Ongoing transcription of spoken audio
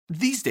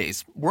These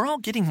days, we're all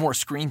getting more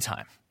screen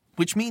time,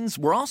 which means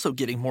we're also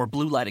getting more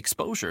blue light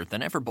exposure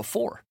than ever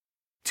before.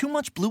 Too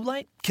much blue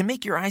light can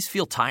make your eyes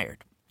feel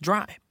tired,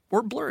 dry,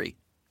 or blurry.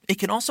 It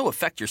can also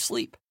affect your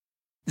sleep.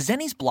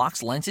 Zenni's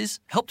Blocks lenses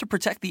help to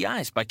protect the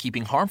eyes by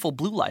keeping harmful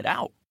blue light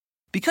out.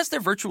 Because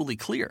they're virtually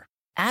clear,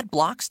 add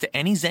Blocks to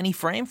any Zenni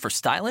frame for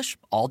stylish,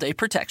 all-day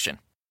protection.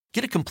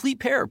 Get a complete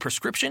pair of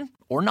prescription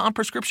or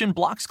non-prescription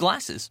Blocks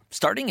glasses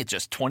starting at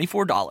just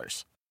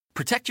 $24.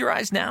 Protect your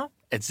eyes now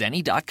at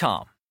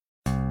Zenni.com.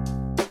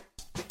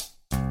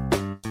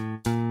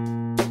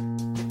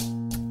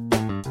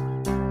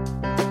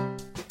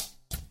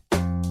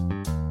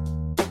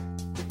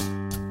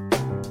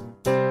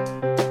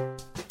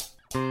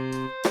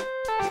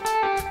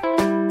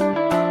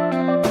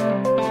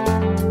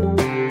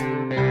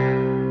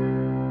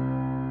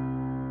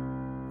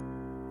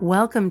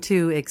 Welcome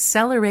to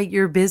Accelerate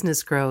Your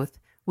Business Growth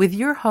with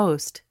your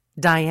host,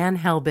 Diane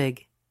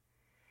Helbig.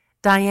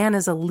 Diane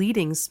is a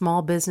leading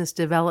small business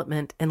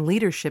development and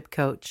leadership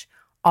coach,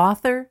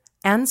 author,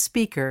 and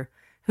speaker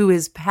who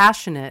is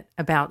passionate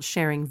about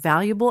sharing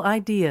valuable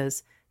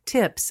ideas,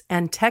 tips,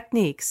 and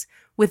techniques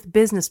with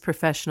business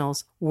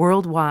professionals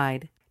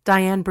worldwide.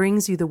 Diane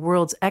brings you the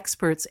world's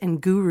experts and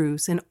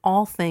gurus in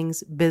all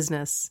things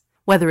business.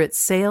 Whether it's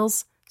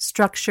sales,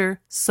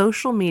 structure,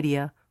 social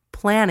media,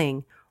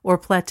 planning, or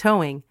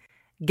plateauing,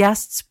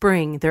 guests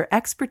bring their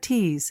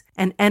expertise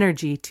and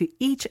energy to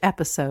each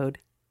episode.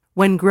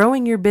 When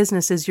growing your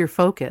business is your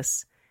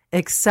focus,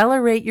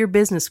 Accelerate Your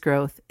Business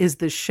Growth is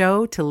the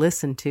show to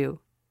listen to.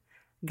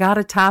 Got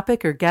a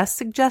topic or guest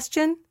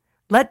suggestion?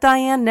 Let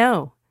Diane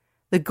know.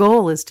 The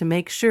goal is to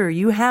make sure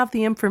you have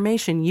the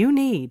information you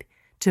need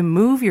to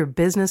move your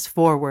business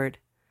forward.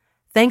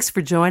 Thanks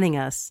for joining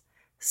us.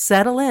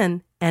 Settle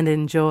in and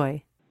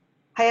enjoy.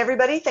 Hi,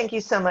 everybody. Thank you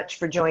so much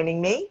for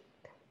joining me.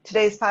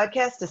 Today's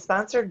podcast is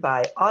sponsored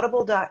by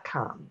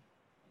Audible.com.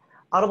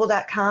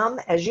 Audible.com,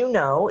 as you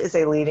know, is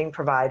a leading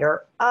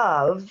provider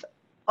of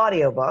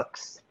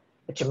audiobooks,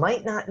 but you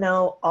might not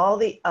know all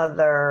the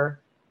other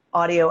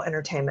audio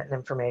entertainment and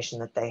information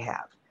that they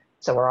have.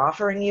 So we're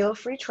offering you a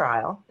free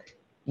trial.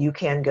 You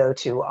can go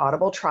to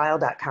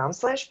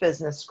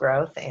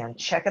audibletrial.com/businessgrowth and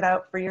check it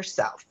out for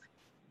yourself.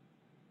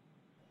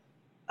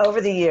 Over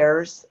the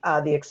years,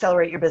 the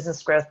Accelerate Your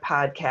Business Growth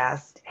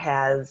podcast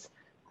has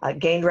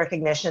gained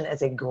recognition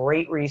as a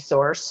great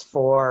resource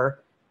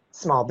for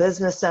small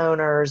business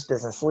owners,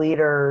 business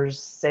leaders,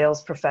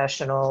 sales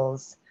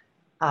professionals.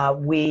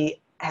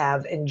 We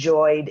have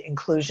enjoyed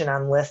inclusion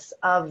on lists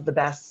of the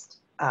best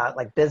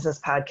like business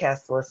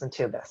podcasts to listen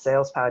to, best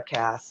sales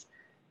podcasts,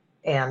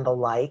 and the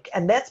like.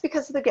 And that's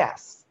because of the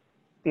guests.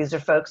 These are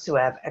folks who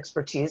have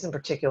expertise in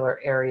particular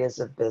areas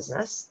of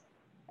business,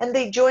 and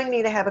they join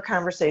me to have a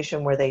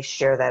conversation where they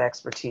share that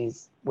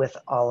expertise with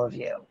all of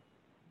you.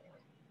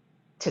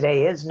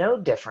 Today is no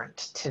different.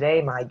 Today,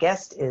 my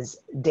guest is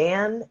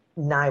Dan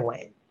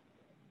Nywane.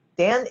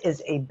 Dan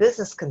is a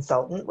business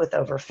consultant with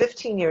over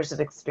 15 years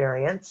of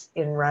experience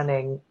in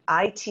running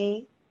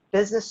IT,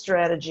 business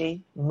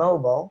strategy,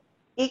 mobile,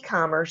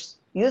 e-commerce,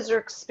 user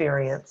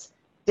experience,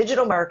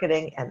 digital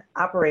marketing, and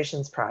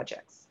operations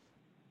projects.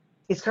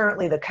 He's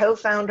currently the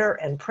co-founder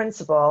and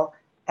principal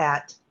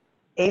at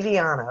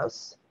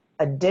Avianos,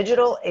 a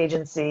digital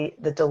agency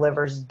that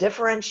delivers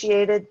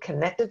differentiated,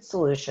 connected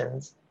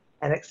solutions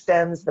and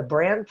extends the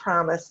brand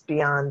promise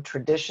beyond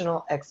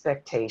traditional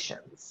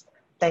expectations.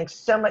 Thanks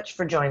so much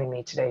for joining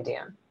me today,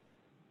 Dan.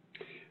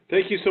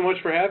 Thank you so much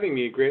for having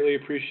me. Greatly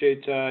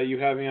appreciate you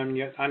having me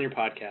on your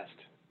podcast.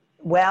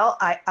 Well,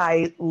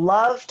 I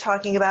love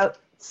talking about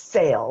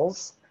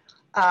sales.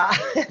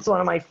 It's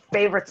one of my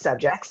favorite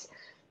subjects.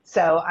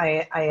 So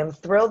I am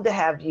thrilled to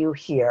have you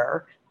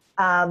here.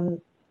 I'd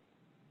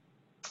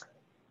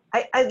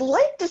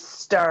like to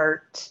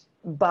start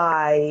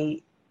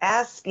by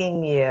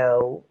asking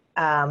you,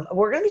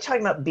 we're going to be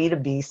talking about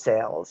B2B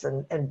sales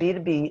and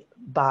B2B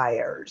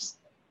buyers.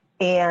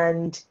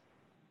 And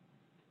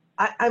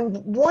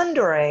I'm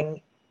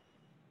wondering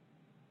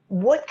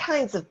what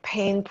kinds of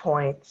pain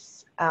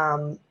points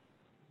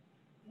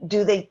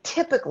do they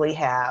typically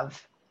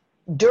have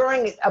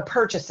during a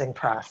purchasing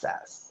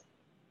process?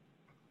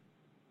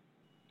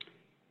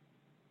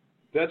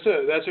 That's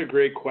a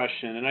great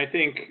question. And I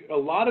think a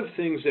lot of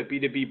things that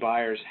B2B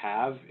buyers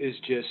have is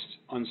just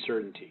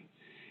uncertainty.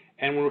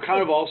 And we're kind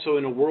of also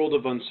in a world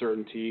of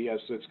uncertainty as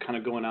it's kind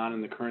of going on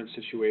in the current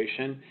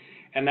situation,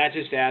 and that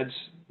just adds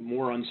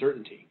more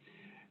uncertainty.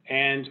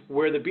 And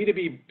where the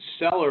B2B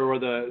seller or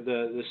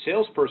the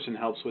salesperson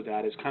helps with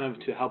that is kind of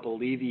to help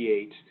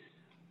alleviate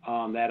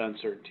that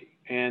uncertainty.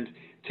 And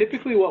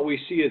typically what we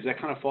see is that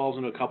kind of falls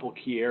into a couple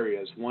key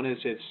areas. One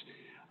is it's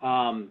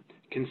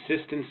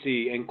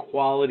consistency and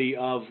quality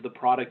of the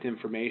product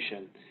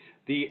information,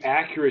 the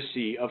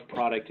accuracy of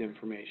product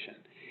information.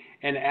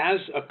 And as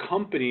a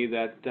company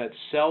that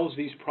sells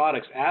these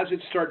products, as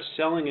it starts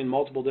selling in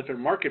multiple different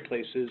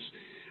marketplaces,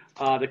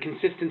 the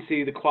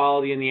consistency, the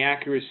quality, and the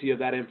accuracy of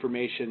that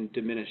information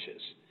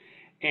diminishes.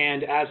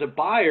 And as a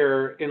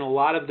buyer in a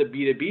lot of the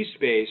B2B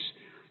space,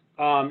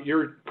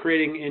 you're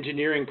creating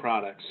engineering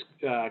products,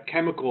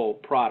 chemical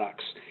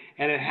products,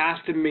 and it has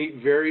to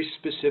meet very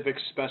specific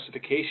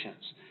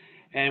specifications.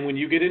 And when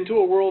you get into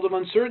a world of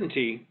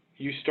uncertainty,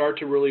 you start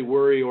to really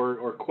worry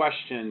or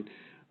question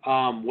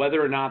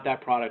whether or not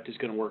that product is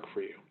going to work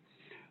for you.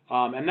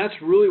 And that's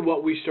really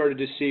what we started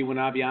to see when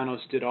Avianos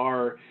did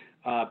our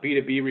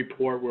B2B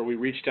report, where we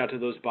reached out to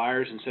those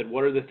buyers and said,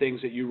 what are the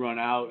things that you run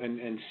out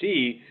and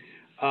see?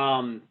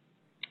 And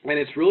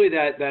it's really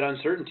that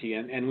uncertainty.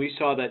 And we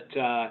saw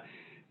that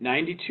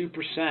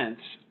 92%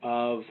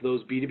 of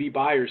those B2B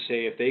buyers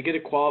say if they get a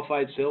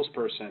qualified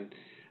salesperson,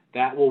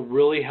 that will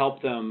really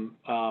help them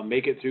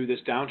make it through this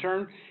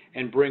downturn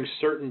and bring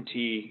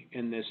certainty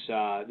in this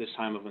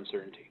time of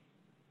uncertainty.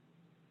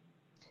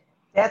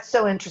 That's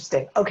so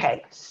interesting.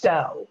 Okay,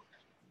 so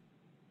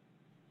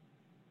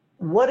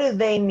what do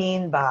they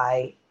mean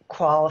by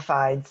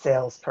qualified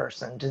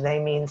salesperson? Do they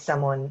mean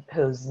someone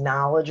who's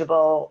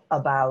knowledgeable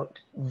about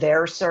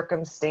their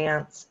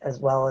circumstance as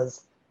well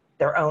as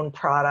their own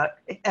product?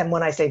 And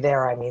when I say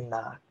their, I mean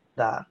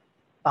the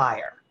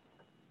buyer.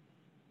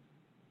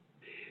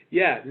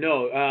 Yeah,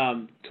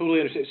 no, totally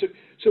understand.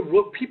 So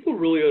what people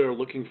really are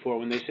looking for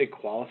when they say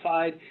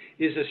qualified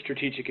is a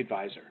strategic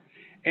advisor.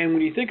 And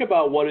when you think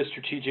about what a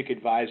strategic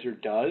advisor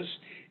does,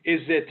 is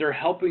that they're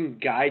helping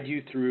guide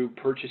you through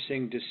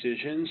purchasing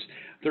decisions.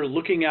 They're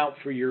looking out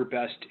for your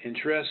best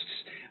interests.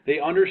 They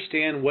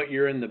understand what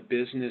you're in the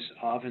business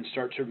of and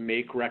start to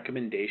make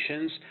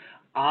recommendations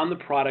on the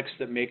products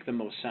that make the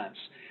most sense.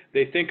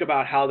 They think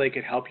about how they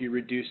could help you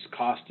reduce the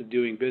cost of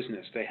doing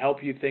business. They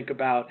help you think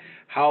about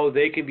how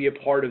they can be a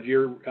part of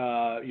your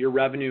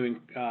revenue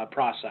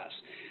process.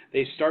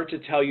 They start to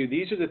tell you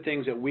these are the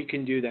things that we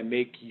can do that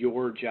make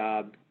your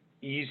job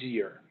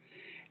easier.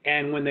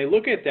 And when they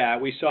look at that,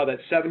 we saw that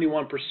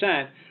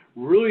 71%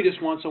 really just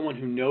want someone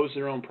who knows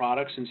their own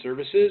products and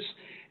services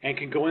and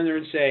can go in there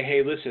and say,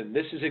 hey, listen,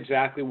 this is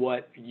exactly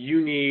what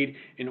you need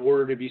in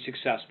order to be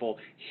successful.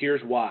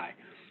 Here's why.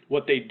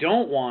 What they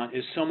don't want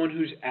is someone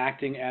who's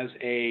acting as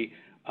a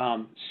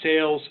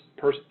sales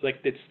person, like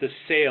it's the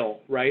sale,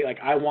 right? Like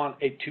I want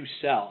it to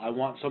sell. I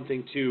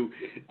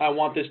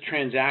want this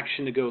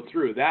transaction to go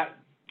through. That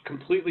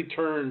completely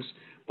turns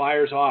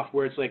buyers off,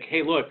 where it's like,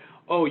 hey, look,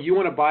 oh, you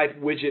want to buy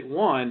widget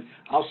 1,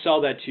 I'll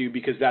sell that to you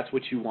because that's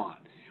what you want.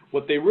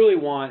 What they really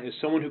want is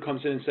someone who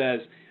comes in and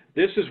says,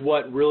 this is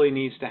what really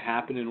needs to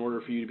happen in order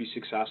for you to be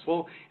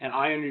successful, and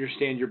I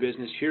understand your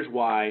business, here's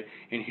why,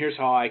 and here's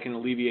how I can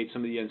alleviate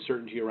some of the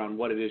uncertainty around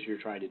what it is you're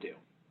trying to do.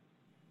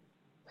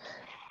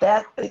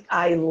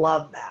 I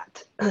love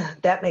that.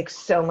 That makes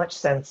so much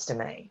sense to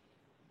me.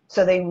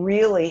 So they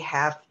really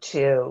have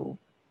to,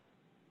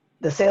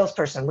 the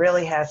salesperson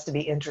really has to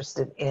be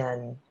interested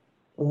in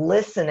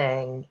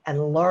listening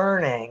and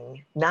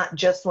learning, not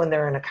just when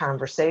they're in a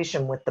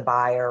conversation with the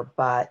buyer,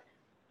 but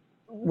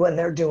when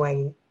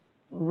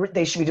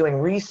they should be doing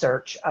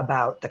research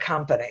about the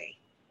company.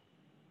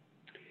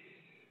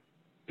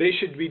 They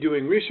should be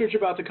doing research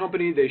about the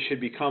company. They should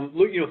become,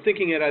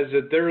 thinking it as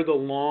that they're the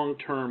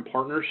long-term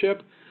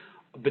partnership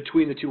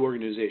between the two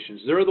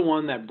organizations. They're the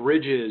one that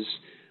bridges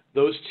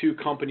those two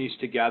companies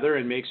together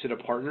and makes it a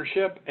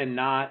partnership and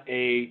not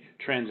a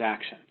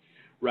transaction,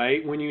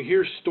 right? When you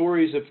hear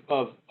stories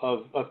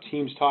of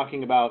teams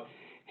talking about,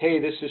 hey,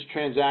 this is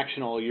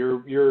transactional,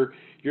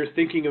 you're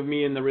thinking of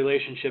me in the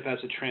relationship as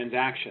a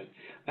transaction.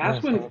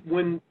 That's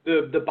when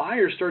the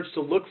buyer starts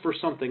to look for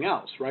something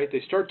else, right?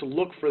 They start to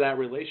look for that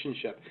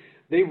relationship.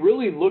 They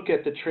really look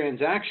at the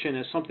transaction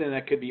as something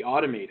that could be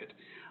automated.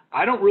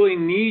 I don't really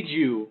need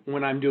you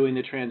when I'm doing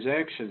the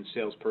transaction,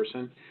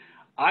 salesperson.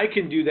 I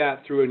can do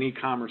that through an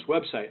e-commerce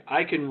website.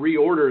 I can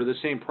reorder the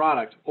same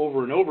product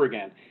over and over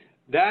again.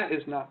 That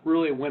is not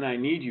really when I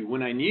need you.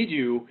 When I need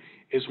you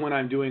is when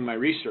I'm doing my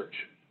research,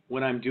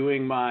 when I'm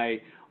doing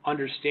my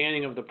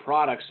understanding of the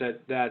products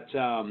that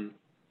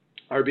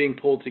are being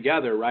pulled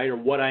together, right? Or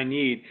what I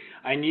need.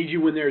 I need you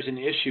when there's an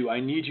issue.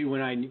 I need you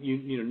when I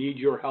need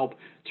your help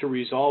to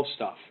resolve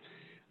stuff,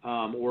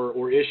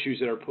 or issues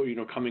that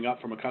are coming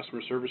up from a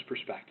customer service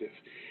perspective.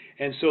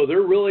 And so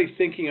they're really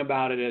thinking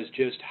about it as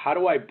just how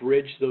do I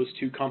bridge those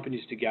two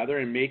companies together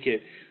and make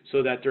it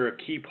so that they're a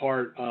key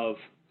part of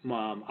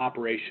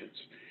operations,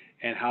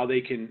 and how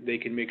they can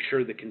make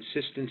sure the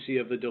consistency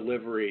of the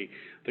delivery,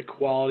 the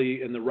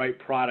quality, and the right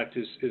product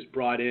is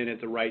brought in at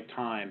the right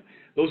time.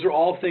 Those are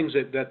all things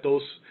that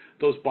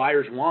those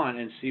buyers want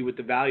and see with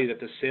the value that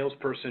the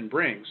salesperson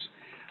brings.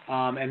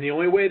 And the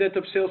only way that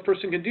the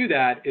salesperson can do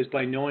that is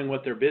by knowing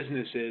what their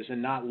business is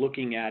and not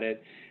looking at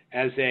it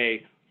as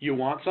you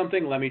want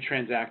something, let me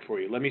transact for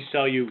you. Let me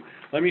sell you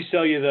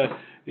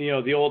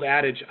the old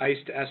adage, ice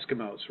to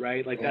Eskimos,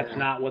 right? Like that's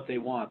not what they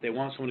want. They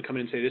want someone to come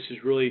in and say, this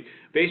is really,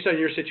 based on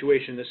your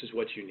situation, this is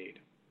what you need.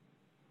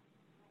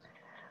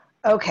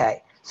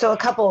 Okay, so a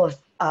couple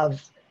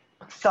of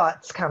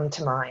thoughts come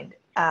to mind.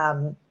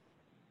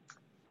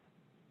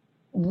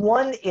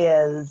 One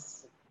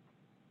is,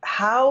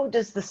 how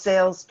does the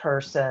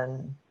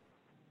salesperson,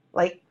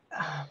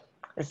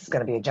 this is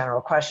going to be a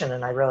general question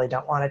and I really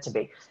don't want it to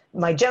be.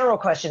 My general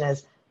question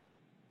is,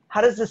 how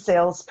does the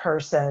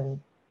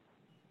salesperson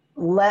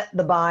let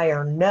the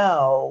buyer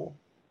know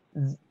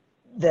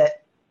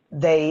that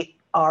they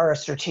are a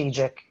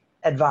strategic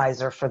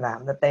advisor for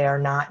them, that they are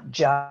not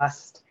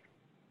just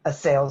a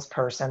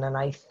salesperson? And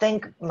I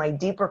think my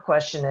deeper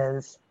question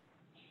is,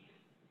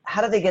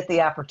 how do they get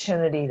the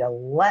opportunity to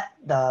let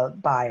the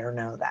buyer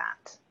know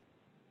that?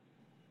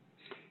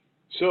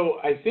 So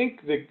I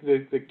think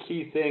the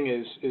key thing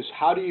is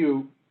how do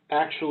you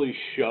actually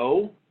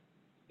show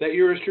that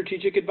you're a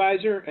strategic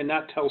advisor and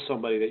not tell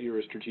somebody that you're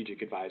a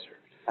strategic advisor,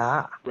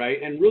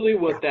 right? And really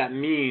what that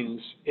means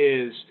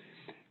is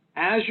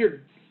as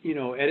you're,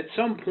 at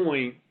some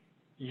point,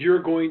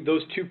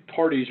 those two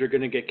parties are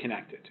going to get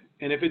connected.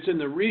 And if it's in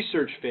the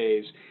research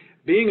phase,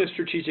 being a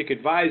strategic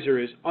advisor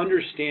is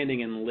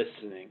understanding and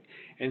listening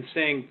and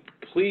saying,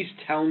 please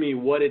tell me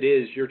what it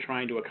is you're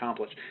trying to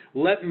accomplish.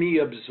 Let me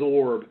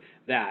absorb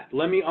that.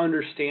 Let me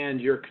understand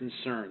your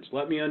concerns.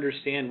 Let me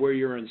understand where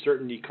your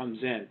uncertainty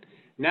comes in.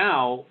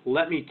 Now,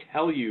 let me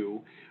tell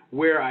you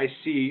where I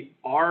see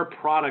our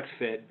product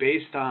fit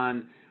based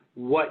on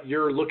what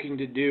you're looking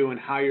to do and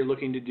how you're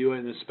looking to do it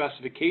and the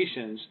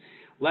specifications.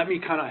 Let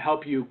me kind of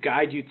help you,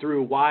 guide you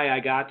through why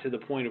I got to the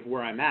point of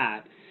where I'm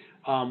at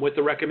with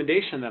the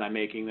recommendation that I'm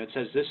making that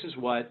says this is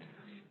what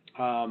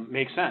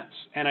makes sense.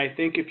 And I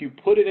think if you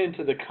put it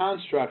into the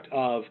construct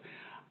of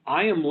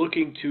I am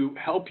looking to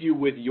help you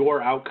with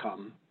your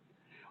outcome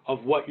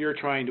of what you're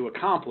trying to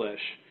accomplish,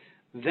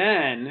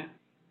 then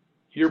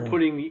you're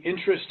putting the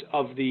interest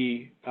of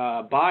the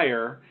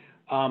buyer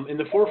in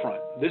the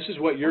forefront. This is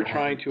what you're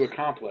trying to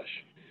accomplish.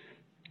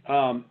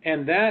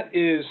 And that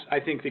is, I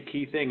think, the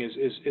key thing is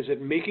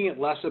it making it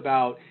less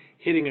about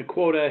hitting a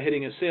quota,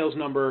 hitting a sales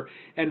number,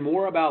 and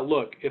more about,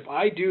 look, if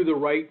I do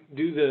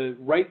the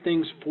right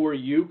things for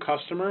you,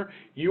 customer,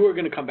 you are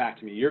going to come back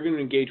to me. You're going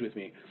to engage with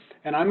me.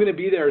 And I'm going to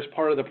be there as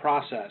part of the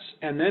process.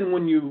 And then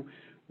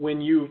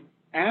when you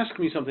ask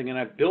me something and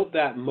I've built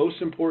that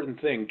most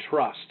important thing,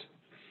 trust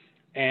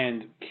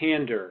and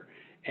candor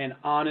and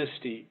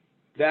honesty,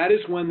 that is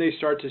when they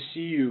start to see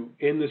you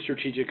in the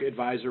strategic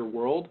advisor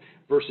world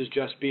versus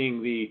just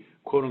being the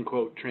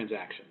quote-unquote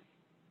transaction.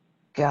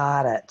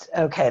 Got it.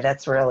 Okay,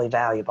 that's really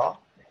valuable.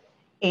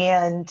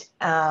 And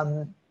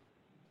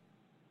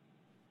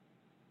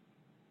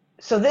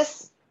so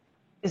this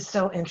is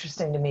so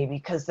interesting to me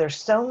because there's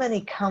so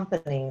many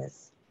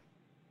companies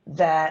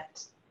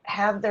that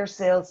have their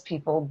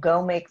salespeople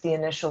go make the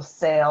initial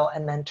sale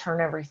and then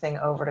turn everything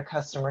over to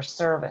customer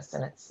service.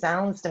 And it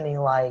sounds to me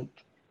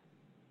like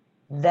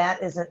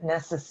that isn't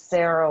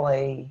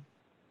necessarily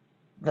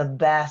the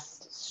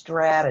best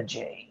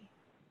strategy.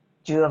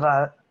 Do you have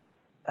a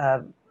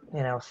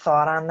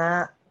thought on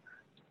that?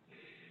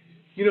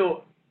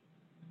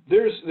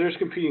 There's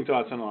competing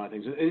thoughts on a lot of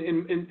things.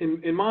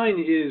 In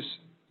mine is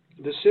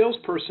the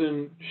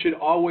salesperson should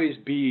always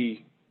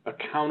be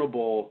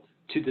accountable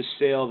to the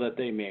sale that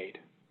they made,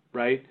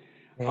 right?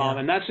 Yeah.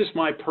 And that's just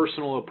my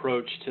personal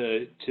approach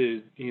to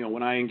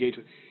when I engage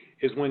with,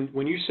 is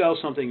when you sell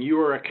something, you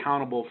are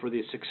accountable for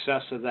the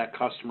success that that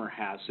customer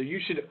has. So you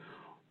should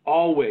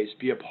always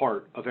be a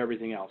part of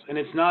everything else. And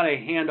it's not a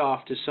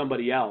handoff to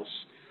somebody else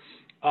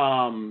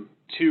to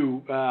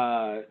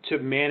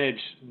manage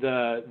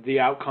the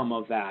outcome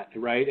of that,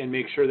 right? And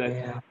make sure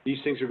that these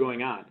things are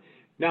going on.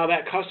 Now,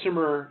 that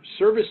customer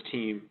service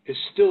team is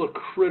still a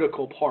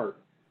critical part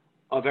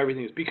of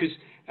everything, because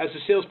as a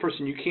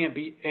salesperson, you can't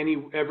be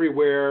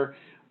everywhere.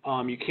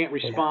 You can't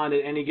respond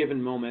at any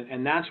given moment,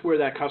 and that's where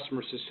that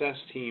customer success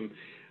team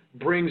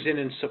brings in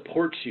and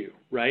supports you,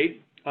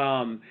 right?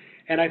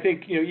 And I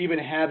think even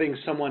having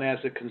someone as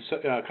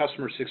a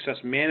customer success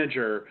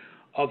manager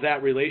of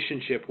that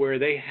relationship, where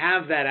they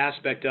have that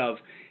aspect of,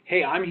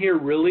 hey, I'm here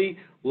really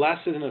less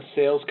in a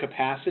sales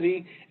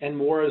capacity and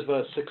more as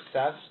a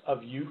success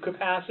of you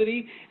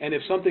capacity. And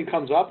if something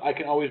comes up, I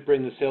can always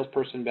bring the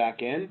salesperson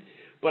back in.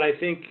 But I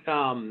think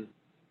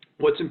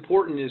what's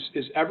important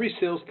is every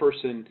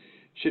salesperson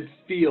should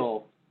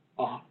feel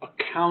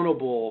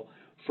accountable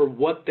for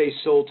what they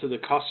sold to the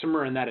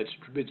customer and that it's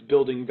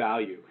building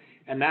value.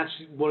 And that's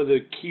one of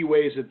the key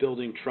ways of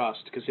building trust.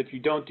 Because if you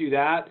don't do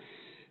that,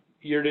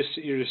 you're just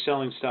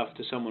selling stuff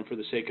to someone for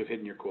the sake of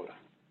hitting your quota.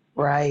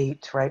 Right.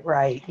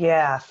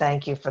 Yeah,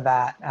 thank you for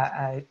that.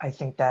 I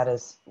think that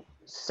is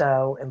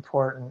so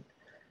important.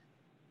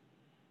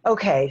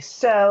 Okay,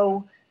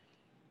 so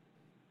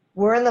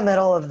we're in the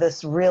middle of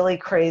this really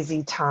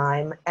crazy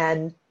time,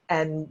 and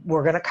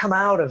we're going to come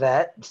out of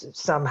it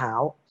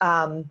somehow.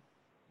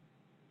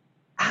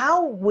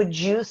 How would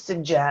you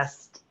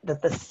suggest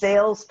that the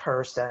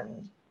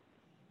salesperson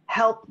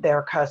help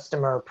their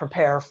customer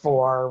prepare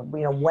for,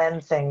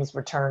 when things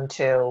return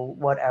to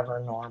whatever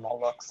normal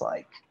looks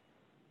like?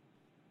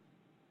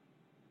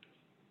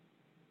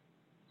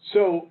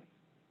 So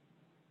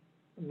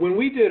when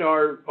we did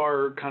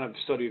our kind of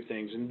study of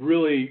things, and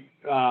really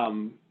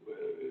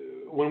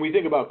when we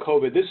think about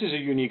COVID, this is a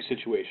unique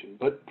situation.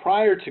 But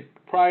prior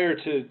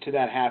to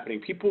that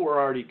happening, people were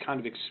already kind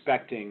of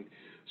expecting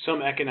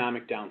some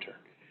economic downturn,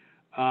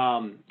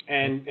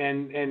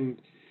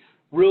 and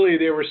really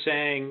they were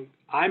saying,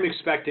 I'm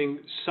expecting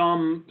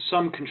some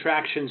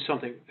contraction,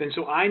 something. And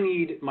so I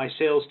need my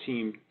sales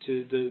team,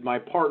 my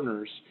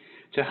partners,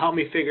 to help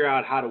me figure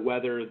out how to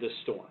weather the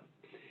storm.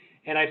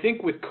 And I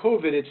think with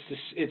COVID,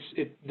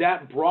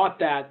 that brought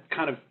that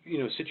kind of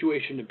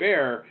situation to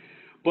bear.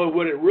 But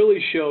what it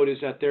really showed is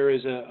that there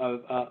is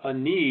a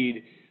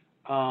need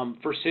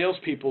for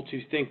salespeople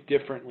to think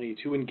differently,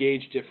 to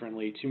engage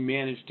differently, to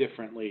manage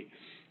differently,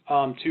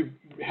 to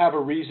have a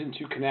reason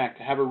to connect,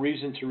 have a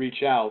reason to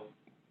reach out,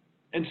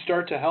 and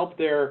start to help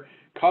their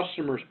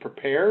customers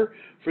prepare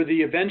for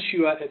the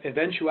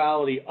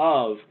eventuality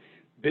of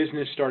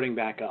business starting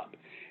back up.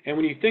 And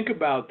when you think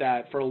about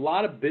that, for a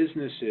lot of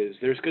businesses,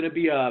 there's going to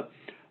be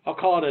I'll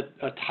call it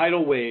a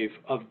tidal wave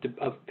of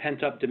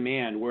pent-up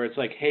demand where it's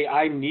like, hey,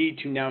 I need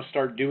to now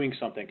start doing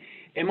something.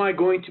 Am I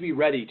going to be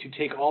ready to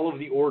take all of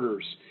the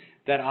orders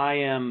that I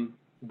am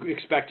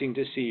expecting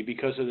to see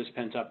because of this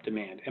pent-up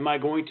demand? Am I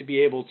going to be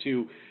able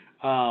to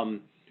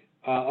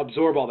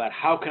absorb all that?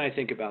 How can I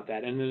think about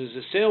that? And as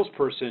a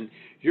salesperson,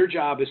 your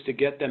job is to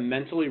get them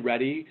mentally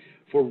ready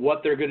for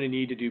what they're going to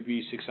need to do to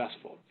be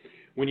successful.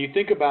 When you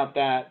think about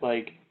that,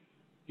 like,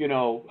 in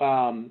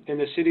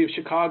the city of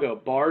Chicago,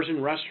 bars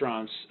and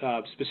restaurants,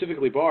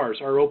 specifically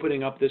bars, are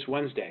opening up this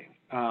Wednesday,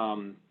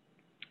 and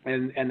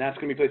that's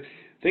going to be placed.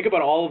 Think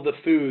about all of the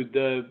food,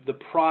 the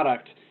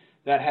product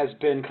that has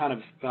been kind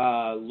of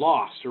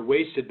lost or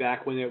wasted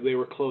back when they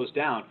were closed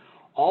down.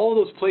 All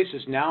of those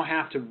places now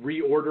have to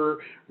reorder,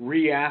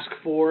 re-ask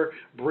for,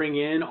 bring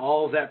in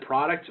all of that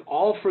product,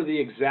 all for the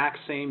exact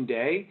same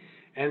day.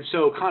 And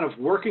so kind of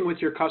working with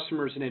your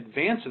customers in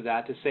advance of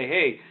that to say,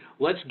 hey,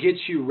 let's get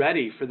you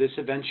ready for this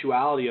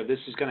eventuality of this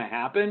is going to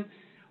happen.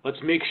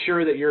 Let's make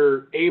sure that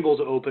you're able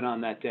to open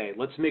on that day.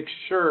 Let's make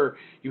sure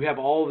you have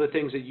all of the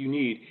things that you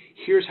need.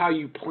 Here's how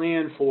you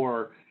plan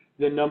for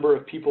the number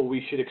of people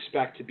we should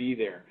expect to be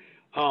there.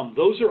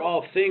 Those are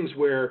all things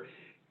where,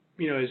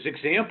 as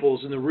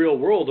examples in the real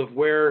world of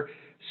where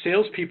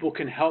salespeople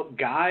can help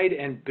guide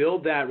and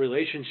build that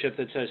relationship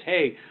that says,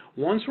 hey,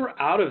 once we're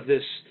out of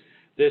this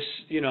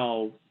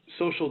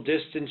social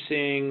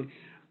distancing,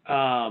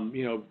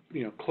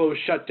 closed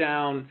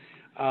shutdown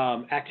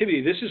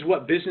activity, this is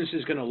what business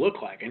is going to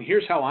look like, and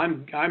here's how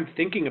I'm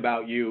thinking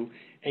about you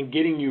and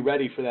getting you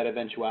ready for that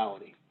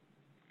eventuality.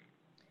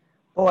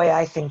 Boy,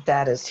 I think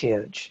that is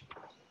huge.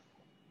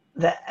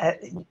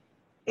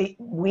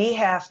 We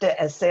have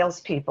to, as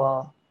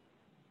salespeople,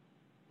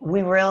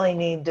 we really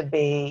need to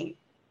be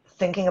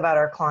thinking about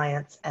our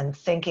clients and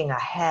thinking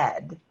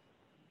ahead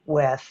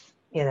with,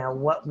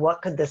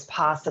 what could this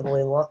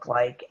possibly look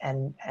like,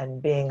 and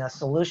being a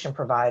solution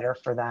provider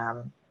for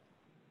them,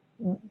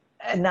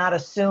 and not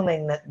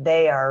assuming that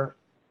they are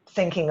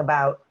thinking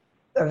about,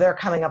 or they're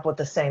coming up with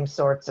the same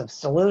sorts of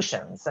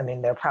solutions. I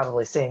mean, they're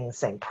probably seeing the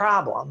same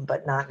problem,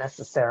 but not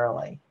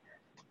necessarily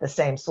the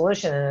same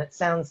solution. And it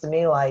sounds to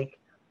me like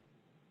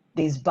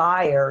these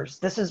buyers,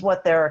 this is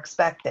what they're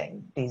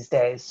expecting these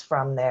days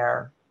from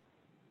their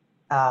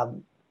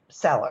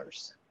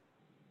sellers,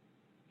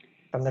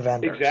 from the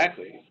vendors.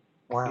 Exactly.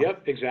 Wow.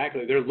 Yep,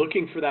 exactly. They're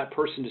looking for that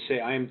person to say,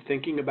 I am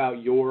thinking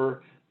about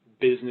your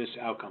business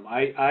outcome.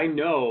 I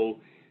know,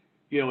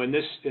 in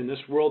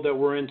this world that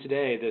we're in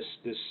today, this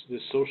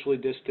socially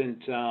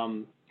distant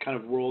kind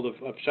of world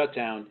of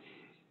shutdown,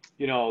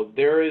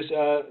 there is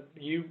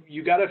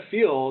you got to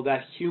feel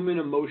that human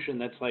emotion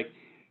that's like,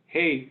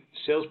 hey,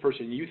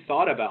 salesperson, you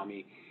thought about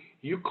me.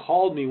 You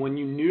called me when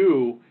you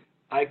knew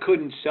I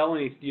couldn't sell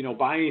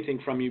buy anything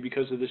from you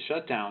because of the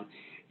shutdown.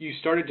 You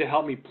started to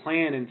help me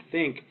plan and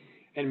think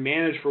and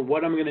manage for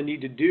what I'm going to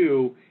need to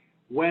do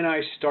when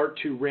I start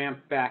to ramp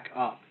back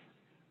up,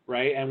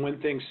 right? And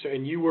when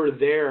and you were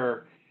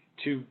there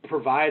to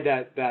provide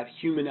that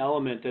human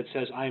element that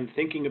says, I am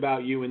thinking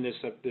about you in this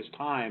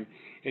time,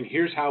 and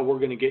here's how we're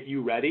going to get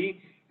you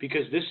ready,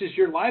 because this is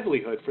your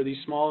livelihood for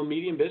these small and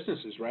medium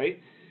businesses,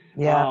 right?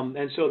 Yeah.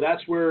 And so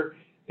that's where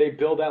they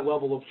build that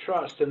level of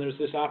trust, and there's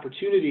this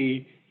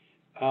opportunity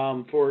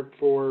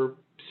for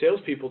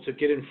salespeople to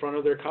get in front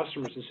of their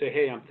customers and say,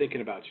 hey, I'm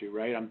thinking about you,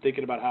 right? I'm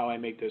thinking about how I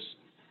make this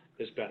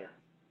better.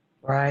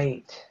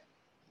 Right.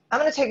 I'm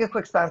going to take a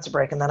quick sponsor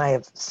break, and then I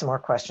have some more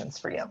questions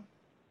for you.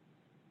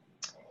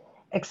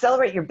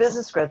 Accelerate Your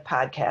Business Growth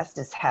podcast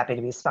is happy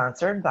to be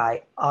sponsored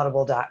by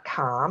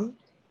Audible.com.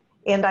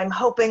 And I'm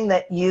hoping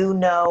that you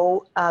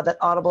know that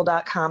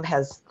Audible.com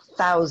has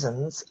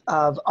thousands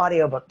of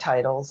audiobook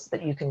titles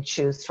that you can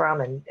choose from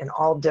in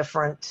all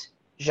different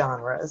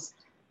genres.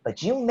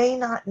 But you may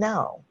not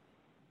know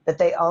that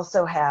they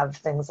also have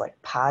things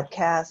like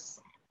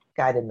podcasts,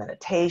 guided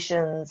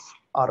meditations,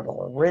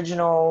 Audible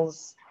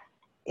originals.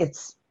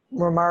 It's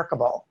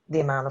remarkable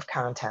the amount of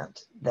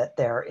content that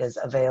there is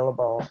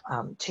available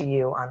to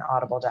you on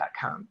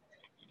Audible.com.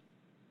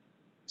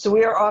 So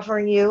we are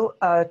offering you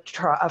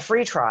a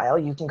free trial.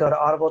 You can go to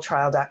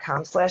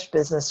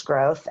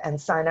audibletrial.com/businessgrowth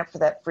and sign up for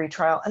that free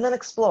trial, and then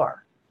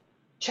explore.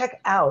 Check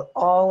out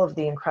all of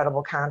the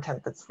incredible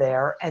content that's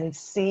there and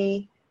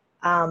see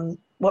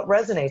what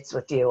resonates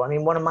with you. I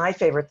mean, one of my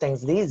favorite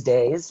things these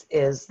days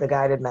is the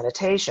guided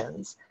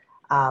meditations.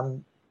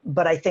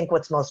 But I think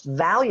what's most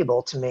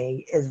valuable to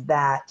me is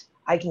that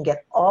I can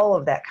get all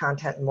of that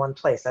content in one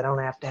place. I don't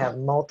have to have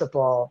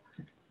multiple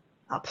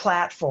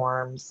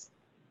platforms.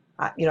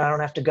 I don't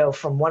have to go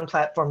from one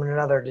platform to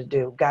another to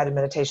do guided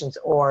meditations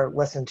or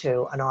listen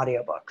to an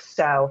audiobook.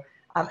 So,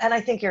 and I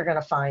think you're going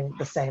to find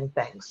the same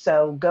thing.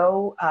 So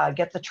go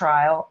get the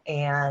trial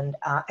and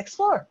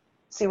explore,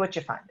 see what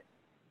you find.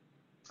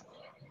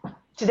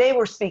 Today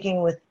we're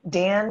speaking with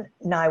Dan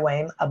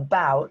Nywame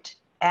about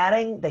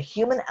adding the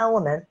human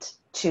element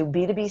to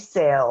B2B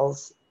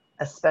sales,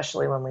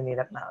 especially when we need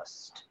it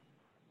most.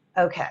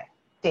 Okay,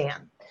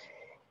 Dan,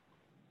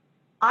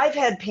 I've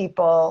had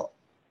people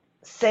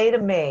say to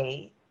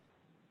me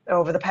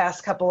over the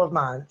past couple of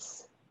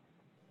months,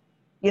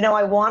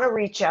 I want to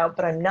reach out,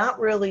 but I'm not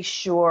really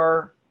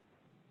sure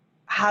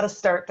how to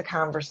start the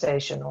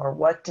conversation or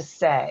what to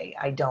say.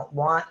 I don't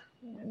want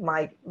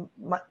my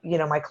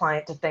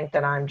client to think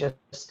that I'm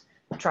just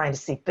trying to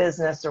seek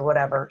business or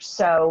whatever.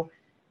 So,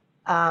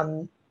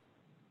 but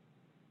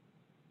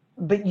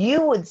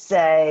you would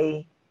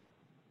say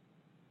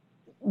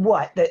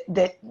what?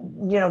 That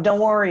don't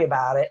worry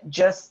about it.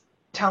 Just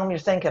tell them you're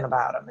thinking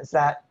about them. Is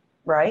that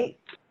right?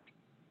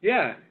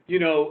 Yeah. A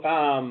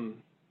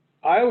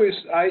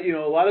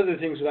lot of the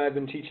things that I've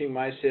been teaching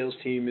my sales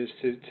team is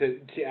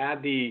to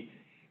add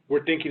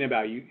we're thinking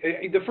about you.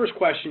 The first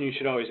question you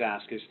should always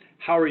ask is,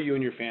 how are you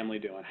and your family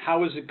doing?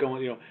 How is it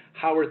going?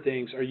 How are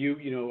things? Are you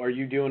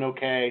doing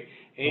okay?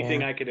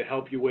 Anything I could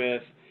help you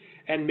with?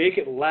 And make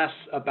it less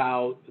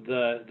about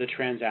the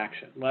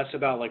transaction, less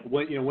about like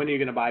when are you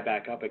going to buy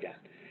back up again?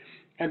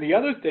 And the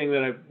other thing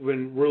that I've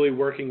been really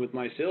working with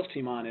my sales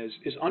team on is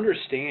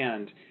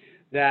understand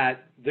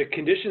that the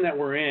condition that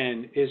we're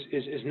in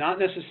is not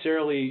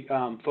necessarily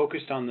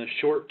focused on the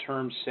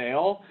short-term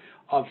sale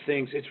of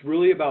things. It's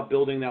really about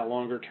building that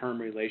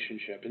longer-term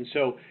relationship. And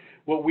so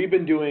what we've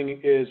been doing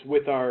is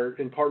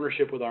in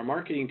partnership with our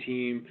marketing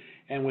team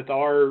and with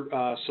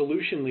our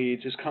solution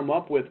leads is come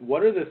up with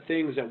what are the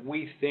things that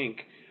we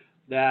think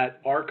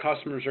that our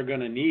customers are going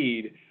to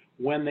need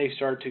when they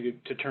start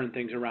to turn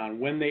things around,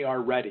 when they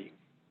are ready.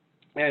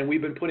 And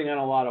we've been putting on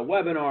a lot of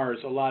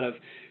webinars, a lot of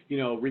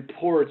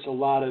reports, a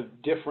lot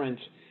of different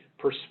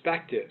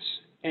perspectives,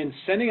 and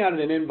sending out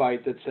an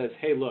invite that says,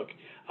 hey, look,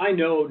 I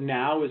know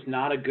now is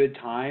not a good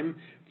time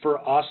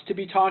for us to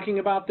be talking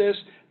about this,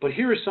 but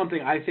here is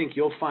something I think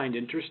you'll find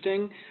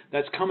interesting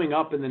that's coming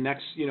up in the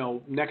next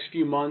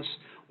few months,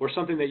 or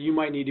something that you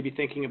might need to be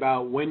thinking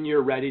about when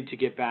you're ready to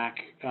get back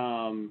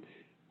in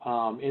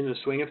the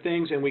swing of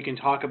things, and we can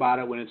talk about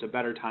it when it's a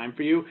better time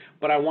for you,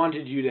 but I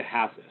wanted you to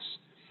have this,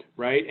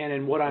 right? And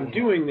then what I'm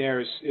doing there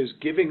is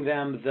giving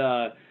them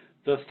the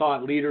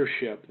thought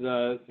leadership,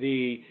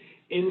 the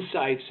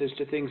insights as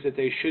to things that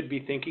they should be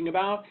thinking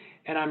about,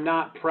 and I'm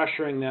not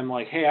pressuring them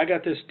like, hey, I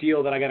got this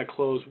deal that I got to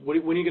close. When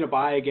are you going to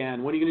buy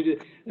again? What are you going to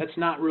do? That's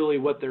not really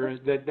what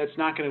that's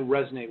not going to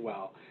resonate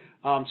well.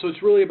 So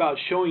it's really about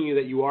showing you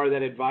that you are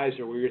that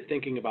advisor where you're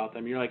thinking about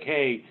them. You're like,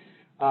 hey,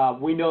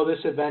 we know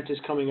this event is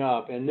coming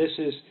up, and this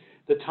is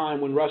the time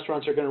when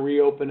restaurants are going to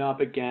reopen up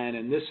again,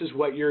 and this is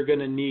what you're going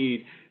to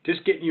need.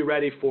 Just getting you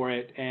ready for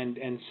it and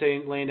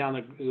laying down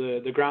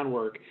the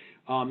groundwork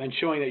and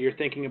showing that you're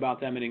thinking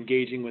about them and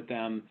engaging with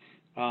them,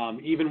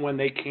 even when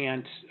they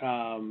can't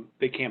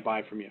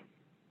buy from you.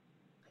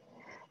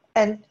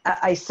 And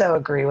I so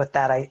agree with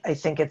that. I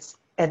think it's,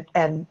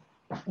 and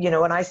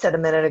when I said a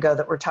minute ago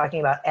that we're talking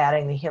about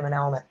adding the human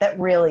element, that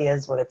really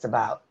is what it's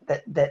about,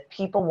 that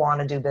people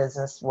want to do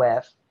business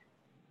with,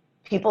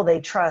 people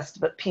they trust,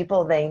 but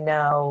people they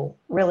know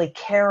really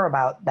care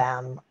about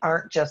them,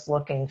 aren't just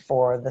looking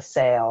for the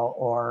sale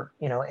or,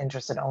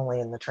 interested only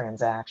in the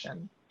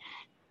transaction.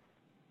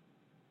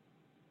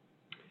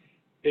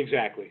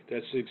 Exactly.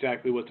 That's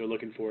exactly what they're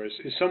looking for is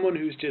someone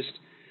who's just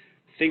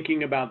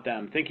thinking about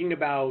them, thinking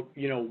about,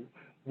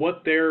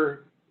 what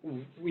they're,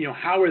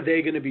 how are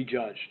they going to be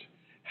judged?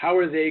 How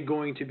are they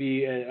going to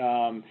be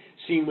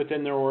seen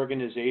within their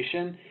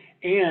organization?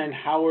 And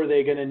what are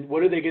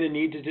they going to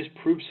need to just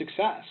prove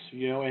success?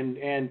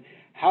 And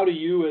how do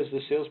you as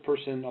the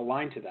salesperson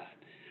align to that?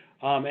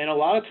 And a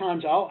lot of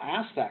times I'll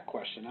ask that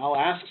question. I'll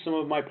ask some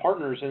of my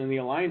partners in the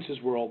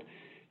alliances world,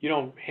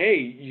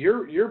 hey,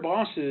 your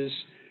bosses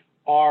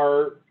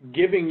are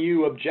giving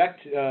you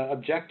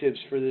objectives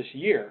for this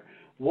year.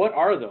 What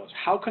are those?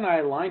 How can I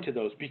align to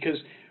those? Because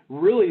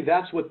really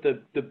that's what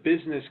the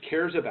business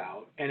cares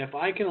about. And if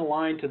I can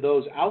align to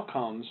those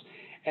outcomes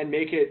and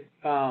make it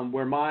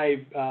where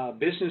my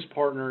business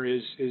partner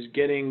is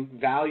getting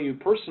value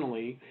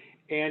personally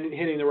and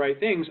hitting the right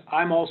things,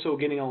 I'm also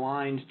getting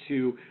aligned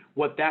to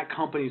what that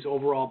company's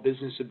overall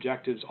business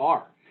objectives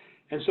are.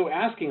 And so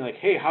asking like,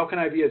 hey, how can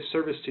I be of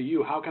service to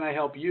you? How can I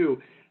help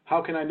you?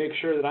 How can I make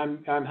sure that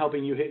I'm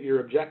helping you hit your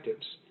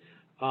objectives?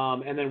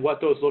 And then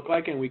what those look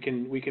like, and we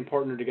can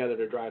partner together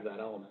to drive that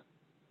element.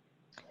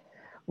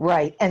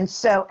 Right. And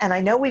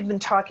I know we've been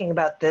talking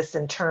about this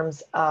in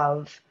terms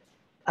of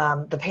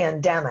the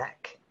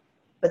pandemic,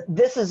 but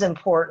this is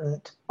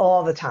important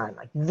all the time.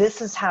 Like,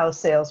 this is how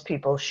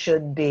salespeople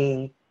should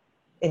be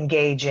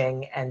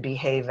engaging and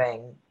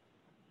behaving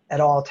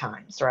at all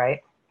times, right?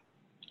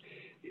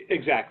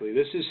 Exactly.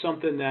 This is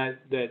something that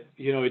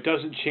it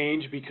doesn't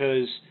change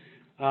because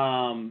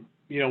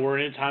we're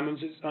in a time of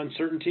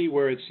uncertainty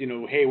where it's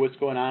hey, what's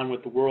going on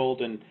with the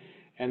world and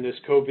this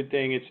COVID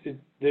thing.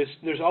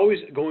 There's always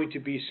going to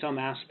be some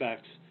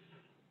aspect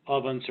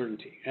of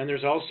uncertainty, and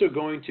there's also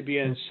going to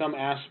be some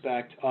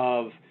aspect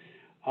of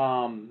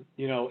a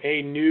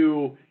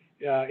new.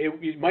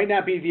 It might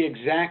not be the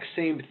exact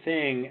same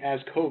thing as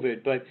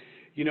COVID, but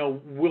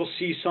we'll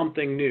see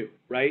something new,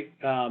 right?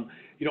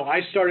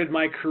 I started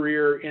my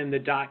career in the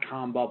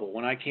dot-com bubble.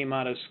 When I came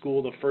out of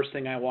school, the first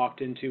thing I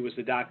walked into was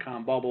the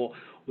dot-com bubble.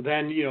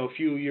 Then, a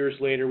few years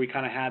later, we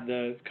kind of had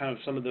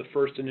some of the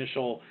first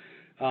initial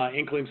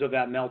inklings of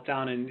that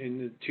meltdown in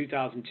the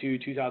 2002,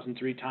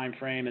 2003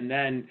 timeframe, and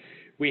then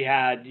we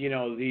had,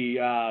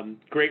 the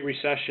Great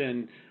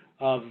Recession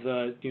of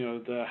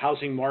the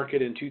housing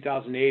market in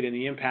 2008 and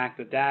the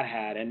impact that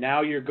had. And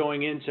now you're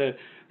going into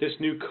this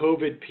new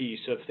COVID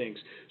piece of things.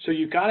 So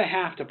you've got to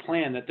have to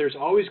plan that there's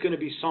always going to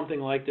be something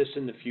like this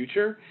in the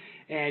future,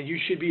 and you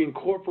should be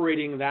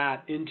incorporating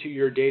that into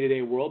your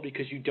day-to-day world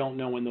because you don't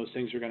know when those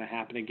things are going to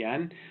happen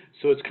again.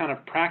 So it's kind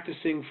of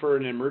practicing for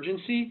an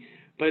emergency,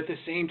 but at the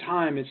same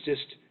time, it's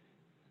just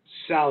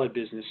solid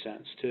business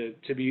sense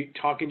to be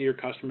talking to your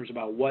customers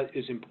about what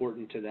is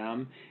important to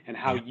them and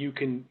how you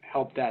can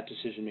help that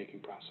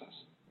decision-making process.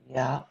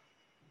 Yeah.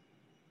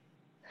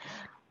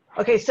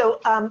 Okay, so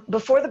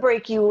before the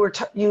break,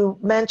 you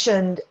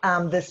mentioned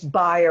this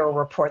buyer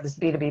report, this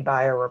B2B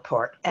buyer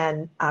report,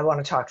 and I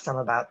want to talk some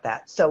about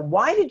that. So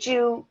why did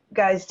you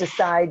guys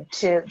decide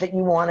that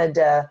you wanted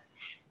to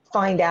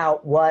find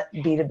out what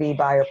B2B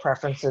buyer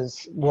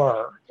preferences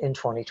were in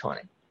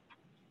 2020?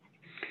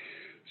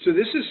 So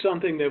this is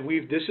something that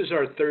this is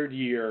our third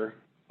year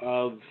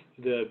of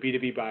the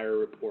B2B buyer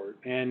report.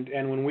 And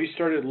when we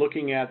started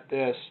looking at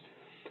this,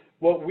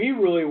 what we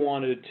really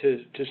wanted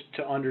to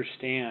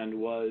understand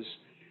was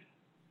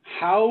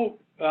how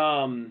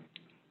are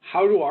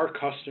our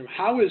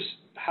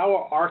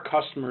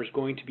customers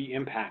going to be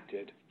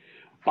impacted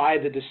by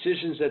the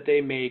decisions that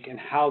they make and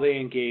how they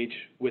engage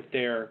with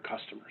their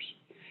customers.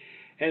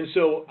 And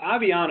so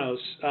Avianos,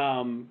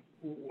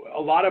 a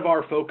lot of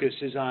our focus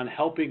is on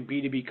helping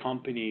B2B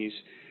companies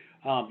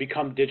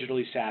become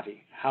digitally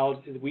savvy.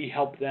 How we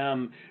help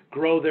them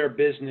grow their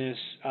business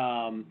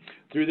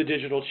through the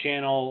digital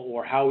channel,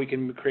 or how we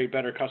can create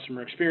better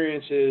customer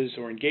experiences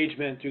or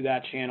engagement through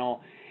that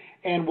channel.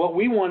 And what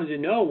we wanted to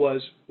know was,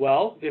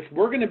 well, if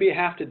we're going to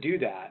have to do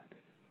that,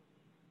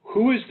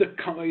 who is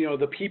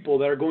the people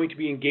that are going to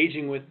be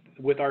engaging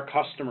with our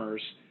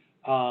customers'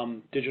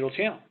 digital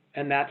channel?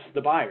 And that's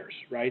the buyers,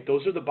 right?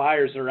 Those are the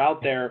buyers that are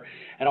out there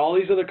at all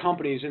these other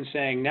companies and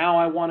saying, now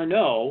I want to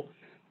know,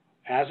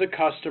 as a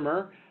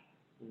customer,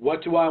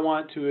 what do I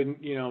want to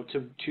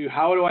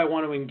how do I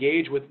want to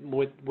engage with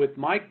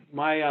my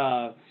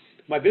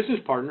business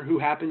partner who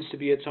happens to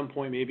be at some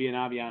point maybe an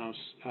Avianos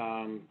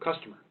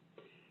customer.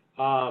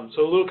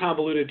 So a little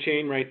convoluted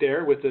chain right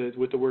there with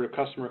the word of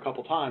customer a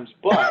couple times,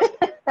 but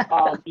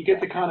you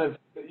get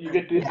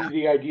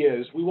the idea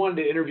is we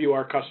wanted to interview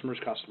our customers'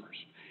 customers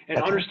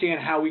and understand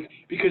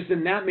because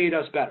then that made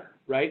us better,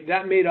 right?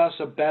 That made us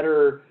a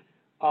better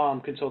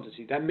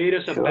consultancy. That made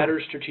us a better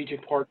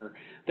strategic partner.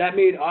 That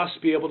made us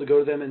be able to go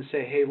to them and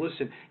say, hey,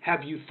 listen,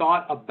 have you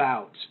thought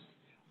about,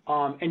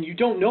 and you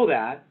don't know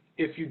that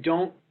if you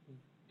don't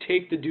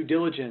take the due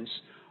diligence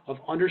of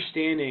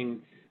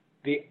understanding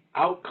the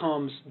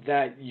outcomes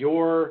that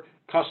your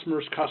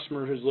customer's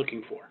customer is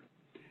looking for.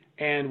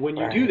 And when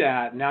you do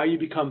that, now you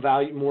become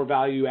more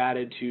value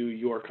added to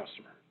your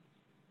customer.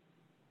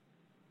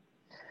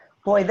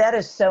 Boy, that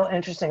is so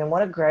interesting, and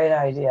what a great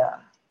idea.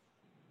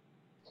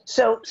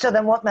 So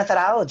then what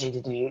methodology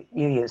did you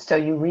use? So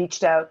you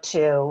reached out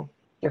to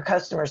your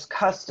customers'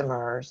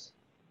 customers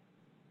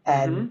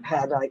and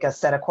had like a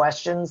set of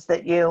questions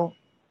that you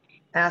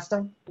asked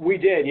them? We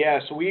did,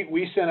 yeah. So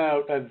we sent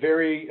out a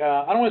very,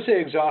 I don't want to say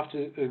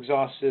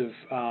exhaustive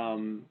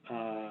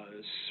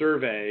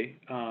survey,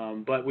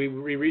 but we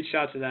reached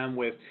out to them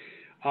with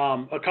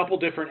a couple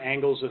different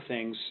angles of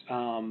things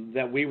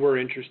that we were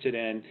interested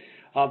in.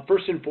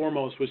 First and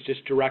foremost was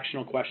just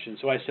directional questions.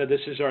 So I said, this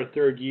is our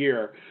third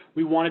year.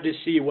 We wanted to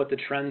see what the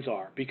trends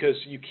are because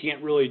you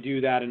can't really do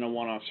that in a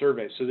one-off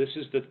survey. So this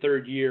is the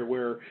third year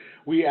where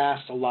we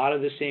asked a lot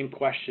of the same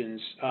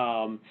questions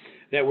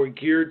that were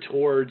geared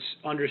towards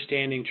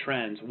understanding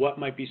trends. What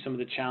might be some of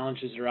the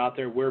challenges that are out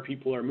there, where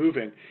people are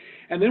moving.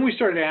 And then we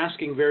started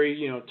asking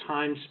very,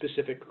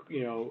 time-specific,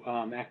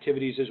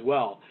 activities as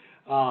well.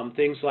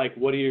 Things like,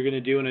 what are you going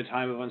to do in a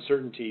time of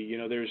uncertainty?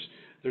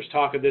 There's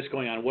talk of this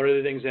going on. What are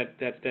the things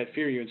that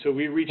fear you? And so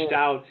we reached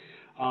out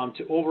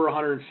to over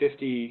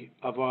 150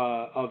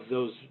 of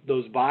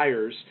those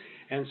buyers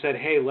and said,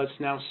 hey, let's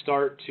now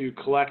start to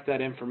collect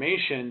that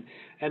information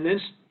and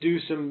then do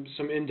some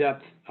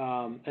in-depth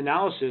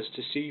analysis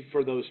to see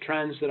for those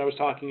trends that I was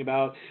talking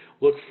about.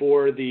 Look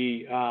for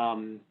the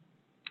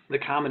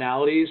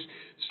commonalities.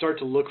 Start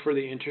to look for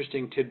the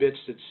interesting tidbits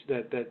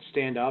that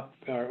stand up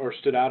or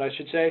stood out, I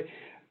should say.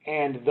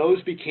 And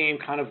those became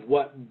kind of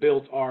what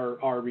built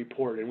our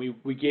report. And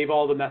we gave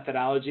all the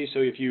methodology. So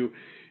if you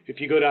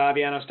go to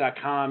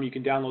avianos.com, you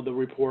can download the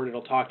report.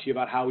 It'll talk to you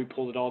about how we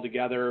pulled it all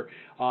together,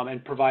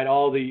 and provide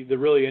all the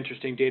really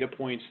interesting data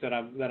points that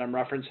I'm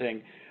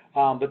referencing.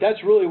 But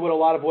that's really what a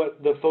lot of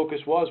what the focus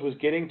was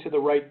getting to the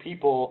right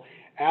people,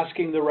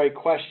 asking the right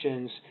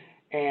questions,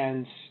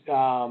 and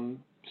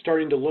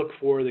starting to look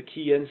for the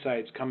key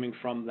insights coming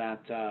from that.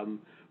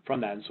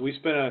 And so we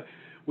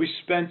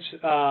spent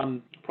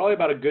probably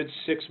about a good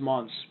 6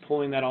 months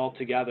pulling that all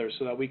together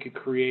so that we could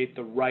create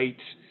the right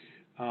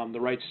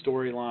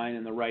storyline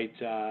and the right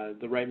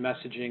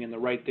messaging and the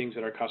right things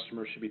that our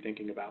customers should be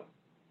thinking about.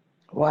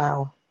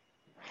 Wow.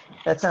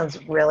 That sounds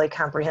really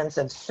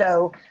comprehensive.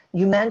 So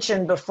you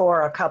mentioned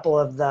before a couple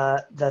of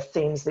the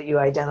themes that you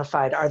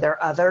identified. Are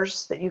there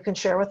others that you can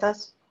share with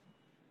us?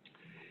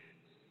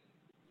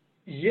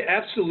 Yeah,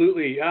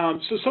 absolutely.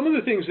 So some of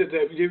the things that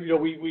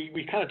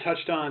we kind of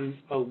touched on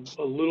a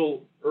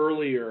little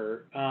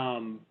earlier,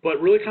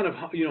 but really kind of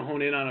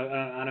hone in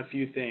on a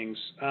few things.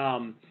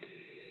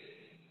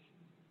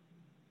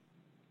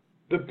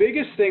 The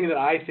biggest thing that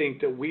I think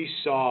that we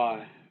saw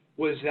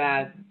was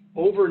that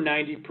over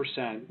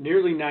 90%,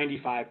 nearly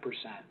 95%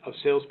 of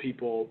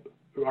salespeople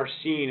are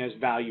seen as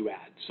value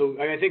add. So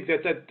I think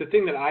that the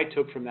thing that I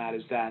took from that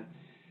is that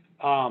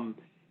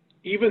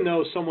even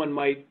though someone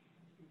might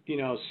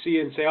see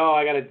and say, oh,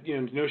 I got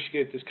to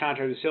negotiate this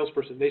contract with a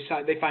salesperson, they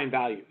find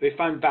value. They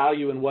find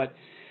value in what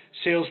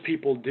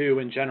salespeople do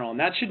in general, and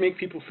that should make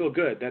people feel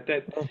good. That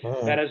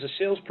as a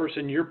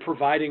salesperson, you're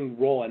providing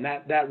role, and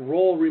that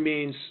role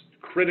remains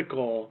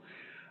critical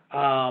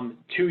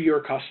to your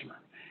customer.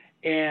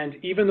 And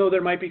even though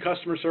there might be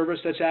customer service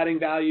that's adding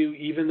value,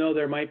 even though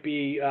there might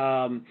be,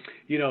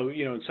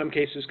 in some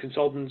cases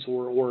consultants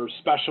or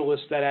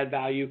specialists that add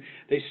value,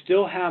 they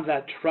still have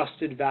that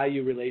trusted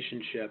value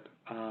relationship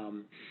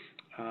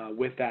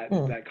with that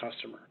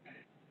customer.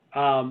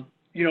 As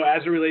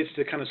it relates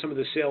to kind of some of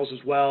the sales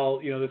as well,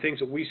 the things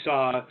that we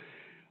saw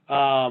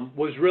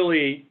was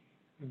really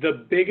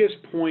the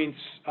biggest points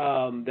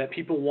that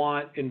people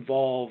want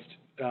involved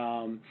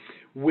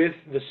with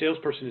the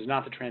salesperson is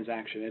not the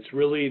transaction. It's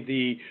really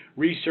the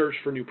research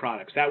for new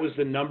products. That was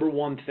the number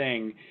one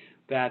thing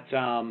that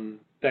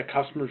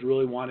customers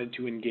really wanted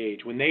to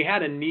engage. When they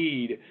had a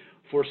need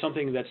for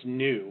something that's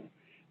new,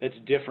 that's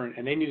different,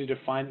 and they needed to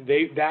find,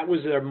 that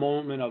was their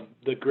moment of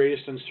the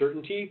greatest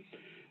uncertainty,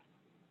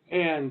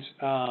 and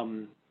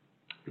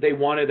they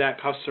wanted that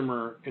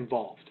customer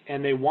involved.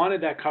 And they wanted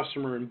that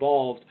customer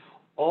involved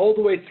all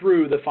the way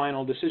through the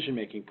final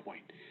decision-making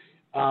point.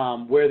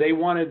 Where they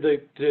wanted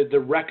the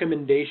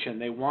recommendation,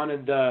 they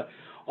wanted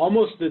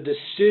almost the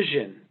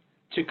decision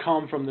to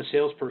come from the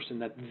salesperson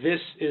that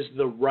this is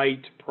the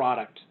right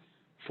product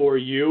for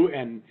you,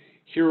 and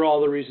here are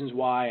all the reasons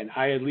why, and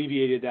I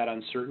alleviated that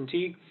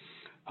uncertainty.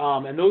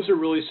 And those are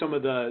really some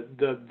of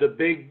the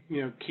big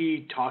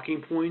key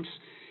talking points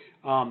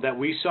that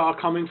we saw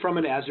coming from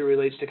it as it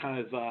relates to kind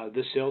of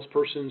the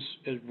salesperson's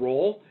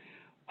role.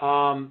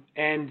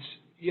 And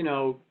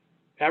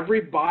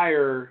every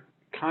buyer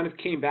kind of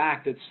came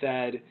back that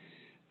said,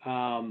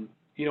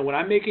 when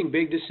I'm making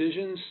big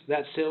decisions,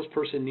 that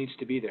salesperson needs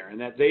to be there, and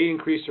that they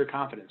increased their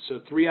confidence.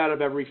 So 3 out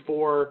of every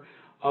 4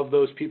 of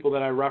those people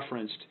that I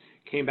referenced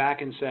came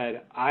back and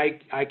said, I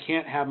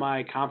can't have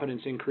my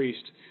confidence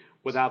increased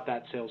without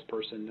that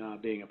salesperson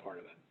being a part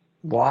of it.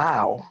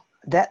 Wow.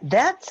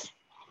 That's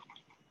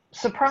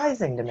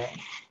surprising to me.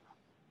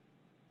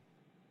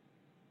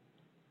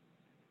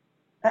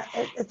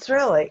 It's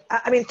really,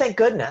 thank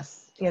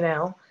goodness,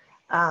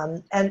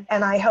 and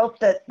I hope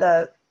that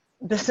the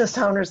business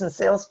owners and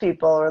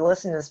salespeople who are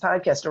listening to this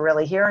podcast are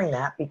really hearing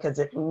that, because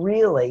it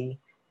really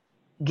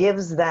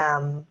gives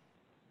them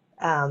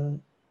a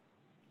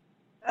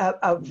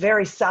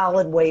very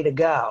solid way to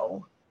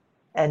go,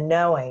 and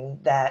knowing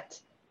that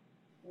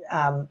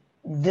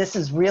this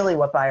is really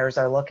what buyers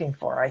are looking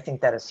for. I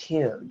think that is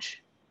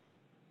huge.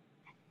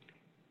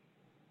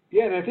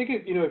 Yeah, and I think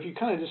if you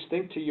kind of just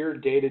think to your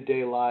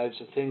day-to-day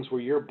lives of things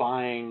where you're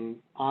buying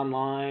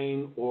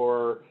online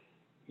or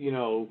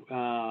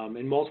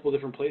in multiple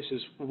different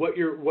places, what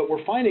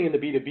we're finding in the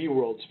B2B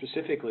world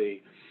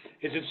specifically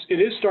is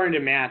it is starting to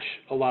match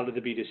a lot of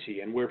the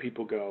B2C and where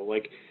people go.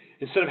 Like,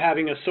 instead of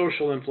having a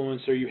social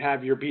influencer, you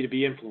have your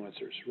B2B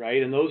influencers,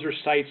 right? And those are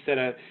sites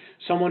that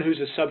someone who's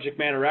a subject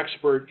matter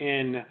expert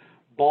in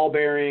ball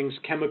bearings,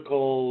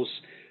 chemicals,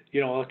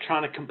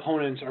 electronic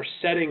components are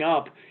setting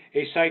up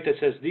a site that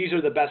says these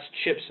are the best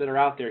chips that are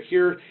out there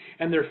here,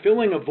 and they're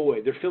filling a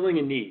void, they're filling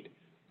a need,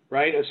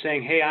 right? Of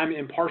saying, hey, I'm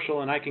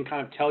impartial and I can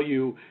kind of tell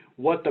you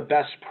what the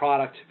best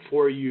product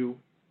for you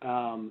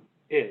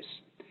is.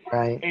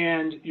 Right.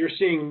 And you're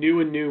seeing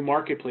new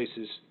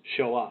marketplaces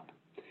show up.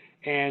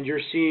 And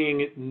you're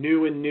seeing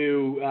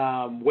new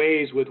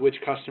ways with which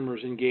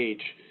customers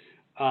engage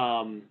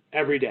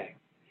every day.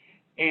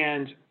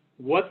 And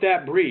what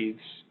that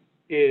breeds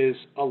is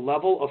a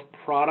level of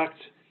product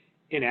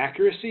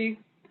inaccuracy,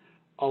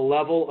 a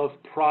level of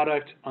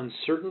product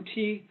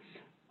uncertainty,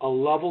 a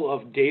level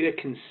of data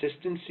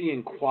consistency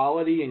and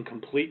quality and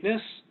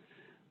completeness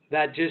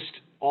that just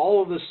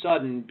all of a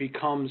sudden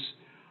becomes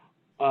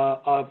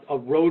a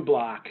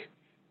roadblock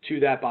to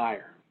that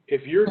buyer.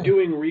 If you're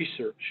doing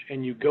research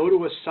and you go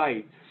to a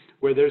site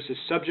where there's a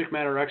subject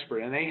matter expert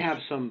and they have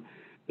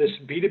this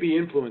B2B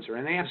influencer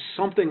and they have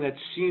something that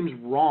seems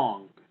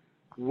wrong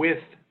with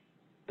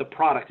the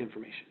product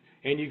information,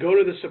 and you go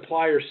to the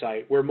supplier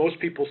site where most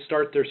people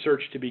start their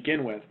search to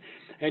begin with,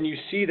 and you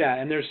see that,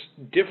 and there's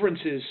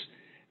differences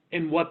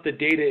in what the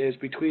data is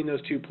between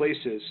those two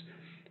places,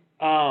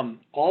 all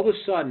of a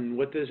sudden,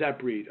 what does that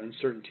breed?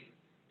 Uncertainty.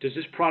 Does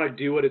this product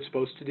do what it's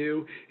supposed to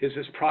do? Is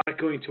this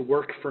product going to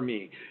work for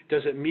me?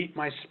 Does it meet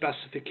my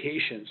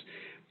specifications?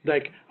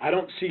 Like, I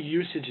don't see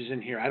usages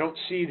in here. I don't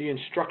see the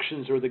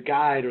instructions or the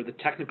guide or the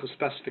technical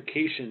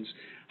specifications.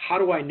 How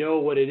do I know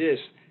what it is?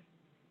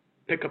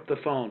 Pick up the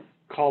phone,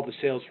 call the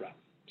sales rep,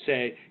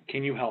 say,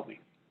 can you help me?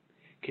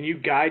 Can you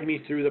guide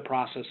me through the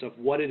process of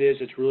what it is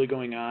that's really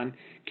going on?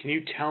 Can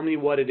you tell me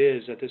what it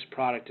is that this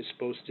product is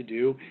supposed to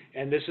do?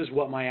 And this is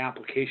what my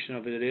application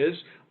of it is.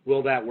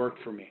 Will that work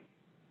for me?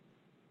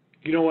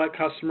 You know what,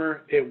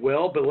 customer? It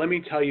will, but let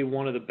me tell you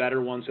one of the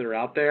better ones that are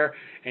out there,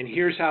 and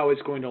here's how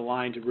it's going to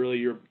align to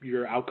really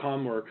your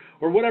outcome or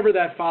whatever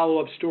that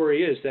follow-up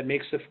story is that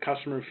makes the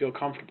customer feel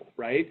comfortable,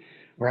 right?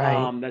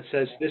 Right. That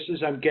says,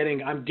 I'm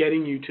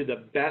getting you to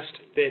the best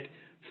fit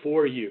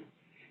for you.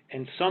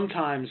 And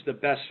sometimes the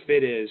best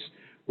fit is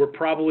we're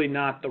probably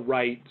not the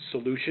right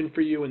solution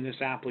for you in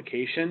this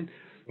application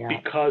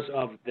because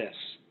of this.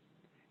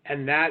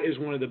 And that is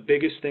one of the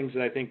biggest things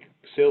that I think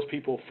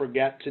salespeople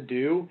forget to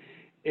do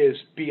is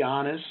be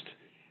honest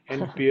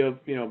and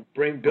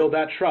build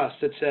that trust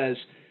that says,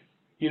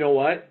 you know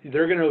what,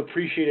 they're going to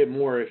appreciate it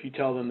more if you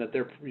tell them that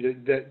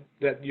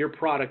that your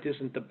product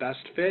isn't the best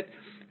fit,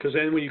 because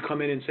then when you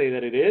come in and say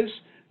that it is,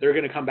 they're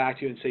going to come back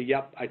to you and say,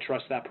 yep, I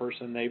trust that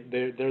person.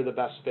 They're the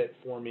best fit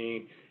for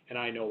me, and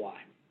I know why.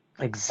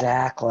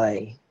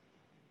 Exactly.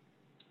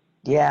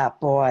 Yeah,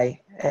 boy,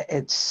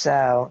 it's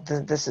so,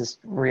 this is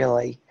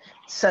really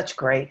such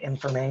great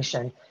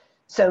information.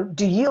 So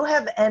do you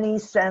have any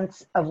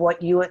sense of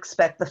what you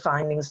expect the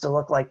findings to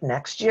look like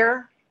next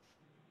year?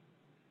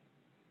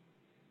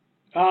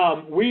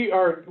 We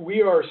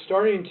are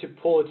starting to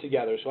pull it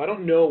together. So I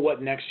don't know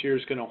what next year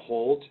is going to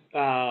hold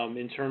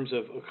in terms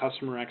of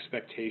customer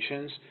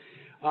expectations.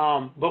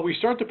 But we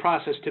start the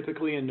process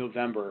typically in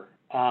November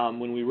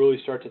when we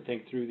really start to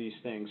think through these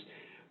things.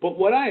 But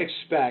what I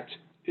expect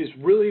is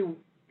really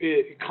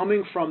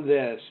coming from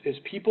this is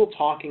people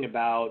talking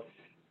about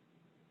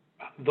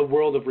the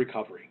world of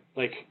recovery.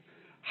 Like,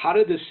 how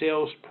did the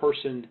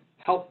salesperson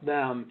help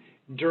them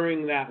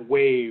during that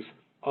wave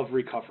of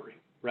recovery,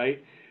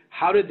 right?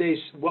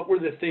 What were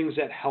the things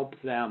that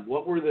helped them?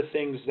 What were the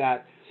things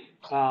that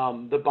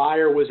the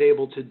buyer was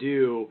able to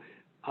do?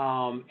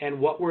 And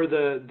what were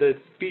the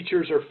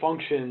features or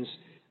functions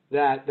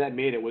that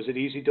made it? Was it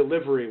easy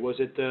delivery? Was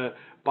it the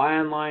buy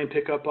online,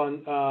 pick up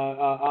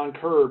on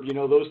curb?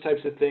 Those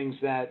types of things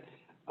that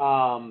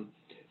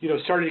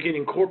started to get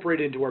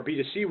incorporated into our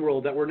B2C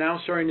world that we're now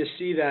starting to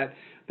see that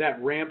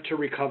ramp to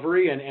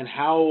recovery and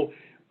how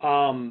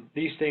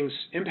these things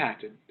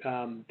impacted.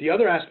 The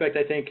other aspect,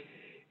 I think,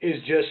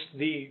 is just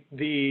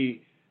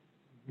the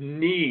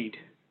need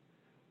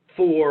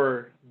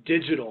for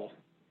digital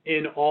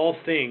in all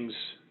things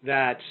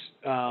that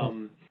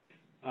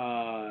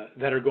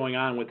that are going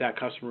on with that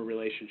customer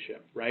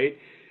relationship, right?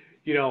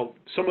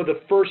 Some of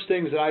the first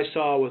things that I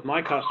saw with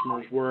my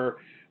customers were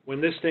when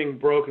this thing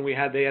broke and they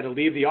had to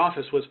leave the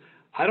office was,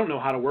 I don't know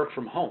how to work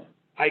from home.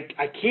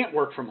 I can't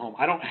work from home.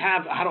 How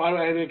do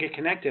I get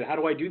connected? How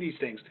do I do these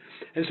things?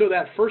 And so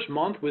that first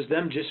month was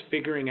them just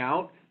figuring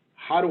out,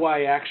 how do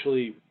I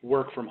actually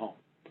work from home?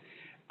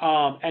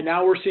 And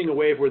now we're seeing a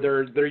wave where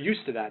they're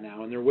used to that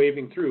now and they're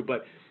waving through.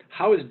 But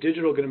how is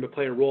digital going to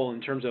play a role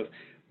in terms of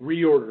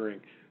reordering,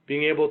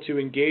 being able to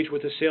engage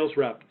with a sales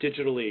rep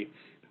digitally,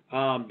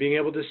 being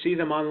able to see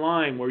them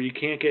online where you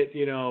can't get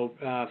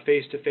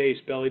face-to-face,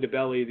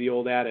 belly-to-belly, the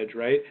old adage,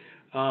 right?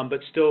 But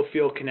still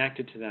feel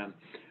connected to them.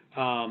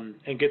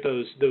 And get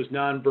those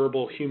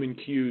nonverbal human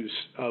cues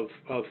of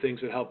things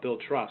that help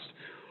build trust.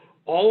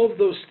 All of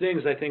those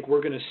things I think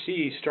we're going to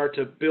see start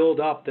to build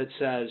up that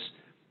says,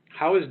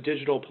 how is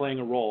digital playing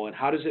a role and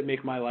how does it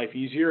make my life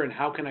easier and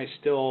how can I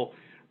still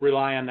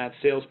rely on that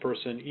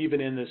salesperson even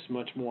in this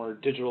much more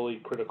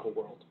digitally critical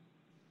world?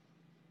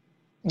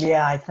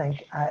 Yeah, I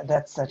think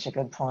that's such a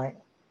good point.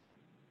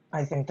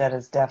 I think that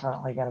is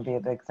definitely going to be a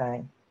big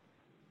thing.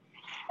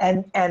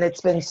 And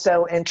it's been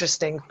so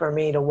interesting for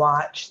me to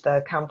watch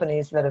the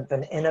companies that have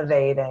been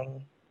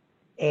innovating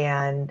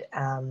and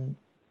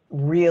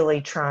really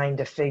trying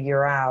to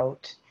figure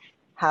out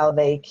how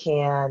they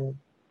can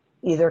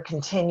either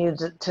continue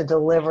to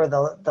deliver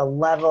the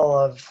level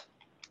of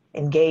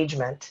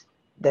engagement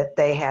that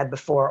they had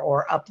before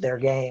or up their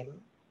game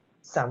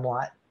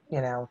somewhat,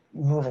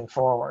 moving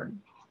forward.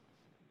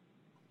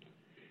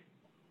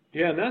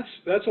 Yeah, and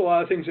that's a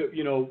lot of things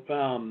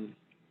that,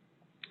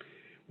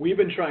 we've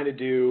been trying to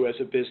do as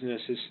a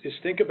business is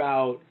think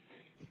about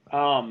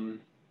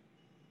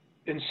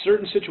in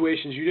certain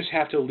situations, you just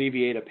have to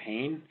alleviate a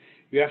pain.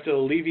 You have to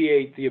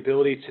alleviate the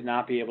ability to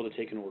not be able to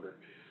take an order.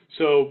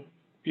 So,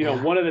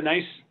 one of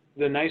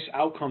the nice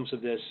outcomes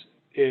of this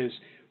is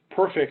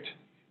perfect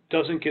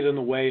doesn't get in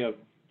the way of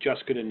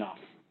just good enough,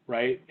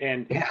 right?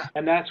 And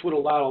that's what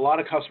allowed a lot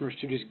of customers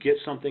to just get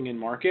something in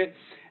market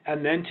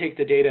and then take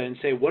the data and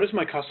say, what is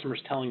my customers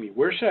telling me?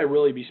 Where should I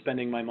really be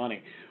spending my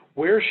money?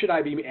 Where should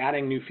I be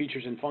adding new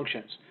features and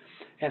functions?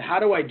 And how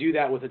do I do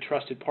that with a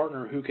trusted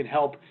partner who can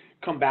help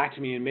come back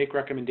to me and make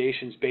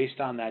recommendations based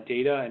on that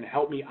data and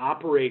help me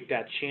operate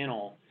that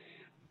channel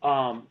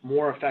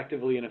more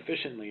effectively and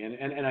efficiently?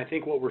 And I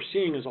think what we're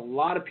seeing is a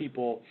lot of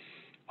people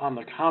on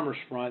the commerce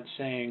front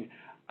saying,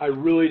 I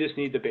really just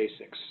need the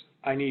basics.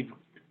 I need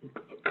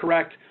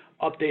correct,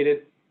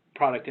 updated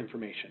product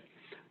information.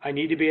 I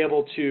need to be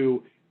able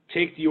to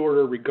take the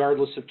order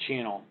regardless of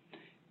channel.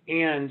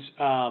 And,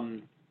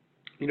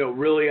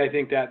 really I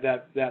think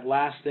that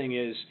last thing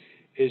is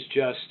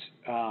just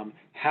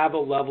have a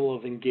level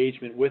of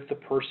engagement with the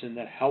person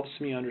that helps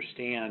me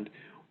understand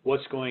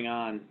what's going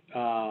on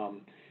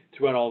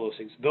throughout all those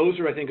things. Those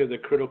are, I think, are the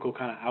critical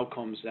kind of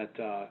outcomes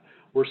that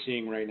we're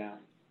seeing right now.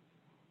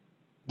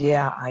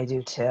 Yeah, I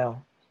do too.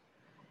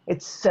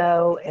 It's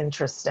so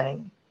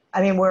interesting.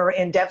 I mean, we're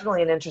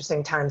definitely in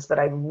interesting times, but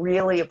I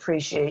really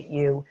appreciate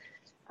you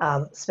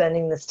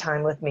spending this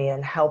time with me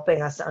and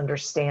helping us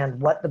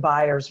understand what the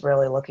buyer's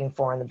really looking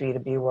for in the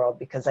B2B world,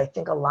 because I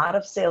think a lot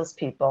of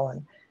salespeople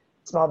and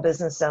small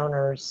business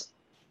owners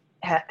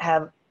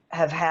have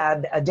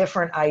had a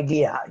different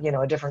idea,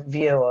 a different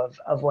view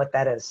of what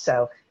that is.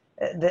 So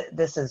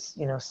this is,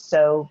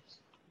 so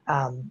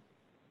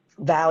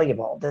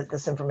valuable.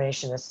 This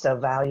information is so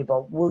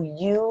valuable. Will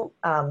you,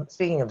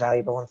 speaking of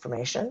valuable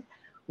information,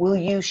 will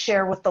you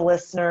share with the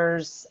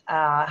listeners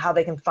how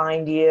they can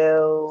find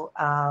you,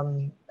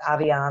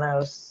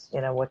 Avianos,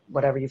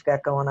 whatever you've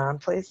got going on,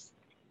 please?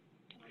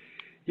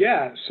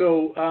 Yeah,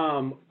 so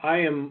I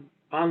am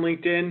on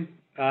LinkedIn.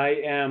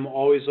 I am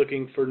always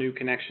looking for new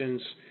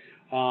connections,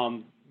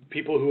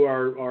 people who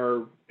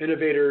are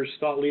innovators,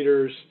 thought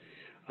leaders,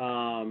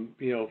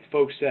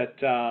 folks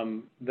that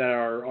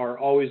are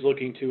always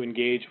looking to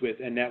engage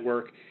with and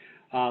network.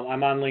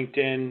 I'm on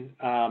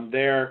LinkedIn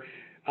there.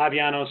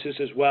 Avianos is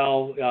as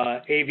well.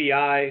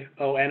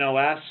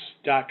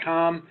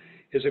 avionos.com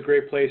is a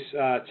great place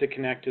to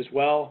connect as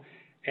well.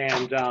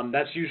 And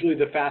that's usually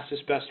the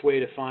fastest, best way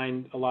to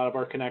find a lot of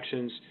our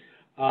connections.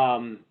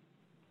 I'm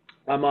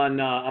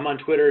on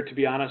Twitter. To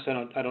be honest,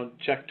 I don't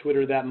check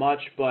Twitter that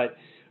much, but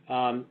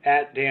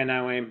at Dan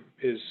Nauheim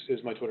is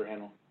my Twitter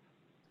handle.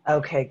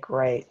 Okay,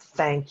 great.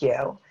 Thank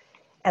you.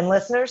 And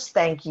listeners,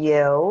 thank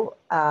you.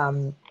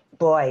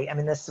 Boy, I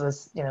mean, this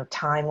was,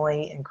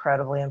 timely,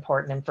 incredibly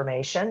important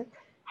information.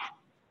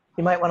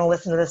 You might want to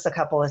listen to this a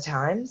couple of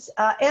times.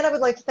 And I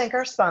would like to thank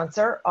our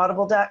sponsor,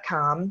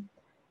 audible.com.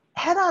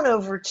 Head on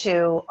over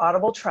to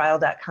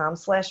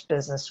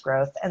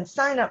audibletrial.com/businessgrowth and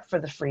sign up for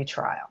the free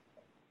trial.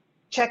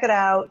 Check it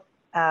out.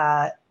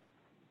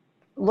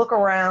 Look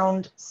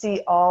around,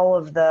 see all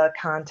of the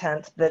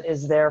content that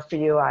is there for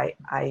you. I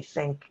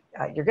think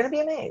you're going to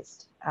be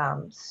amazed.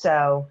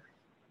 So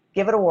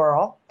give it a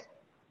whirl.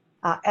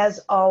 As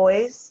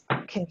always,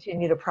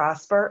 continue to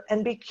prosper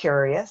and be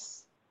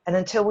curious. And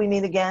until we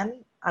meet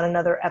again on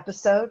another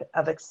episode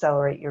of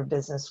Accelerate Your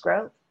Business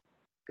Growth,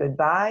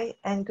 goodbye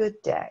and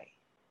good day.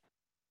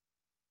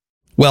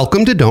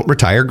 Welcome to Don't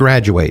Retire,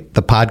 Graduate,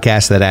 the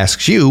podcast that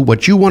asks you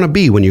what you want to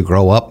be when you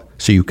grow up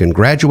so you can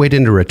graduate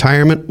into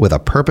retirement with a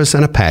purpose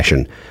and a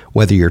passion,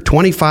 whether you're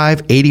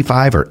 25,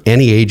 85, or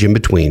any age in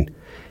between.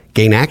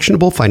 Gain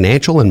actionable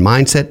financial and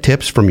mindset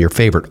tips from your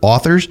favorite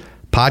authors,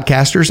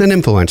 podcasters, and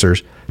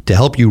influencers to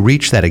help you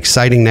reach that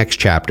exciting next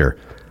chapter.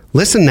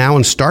 Listen now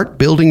and start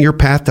building your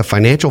path to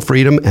financial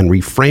freedom and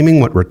reframing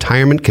what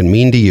retirement can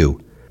mean to you.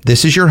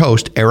 This is your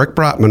host, Eric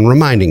Brotman,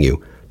 reminding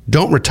you,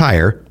 don't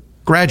retire,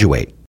 graduate.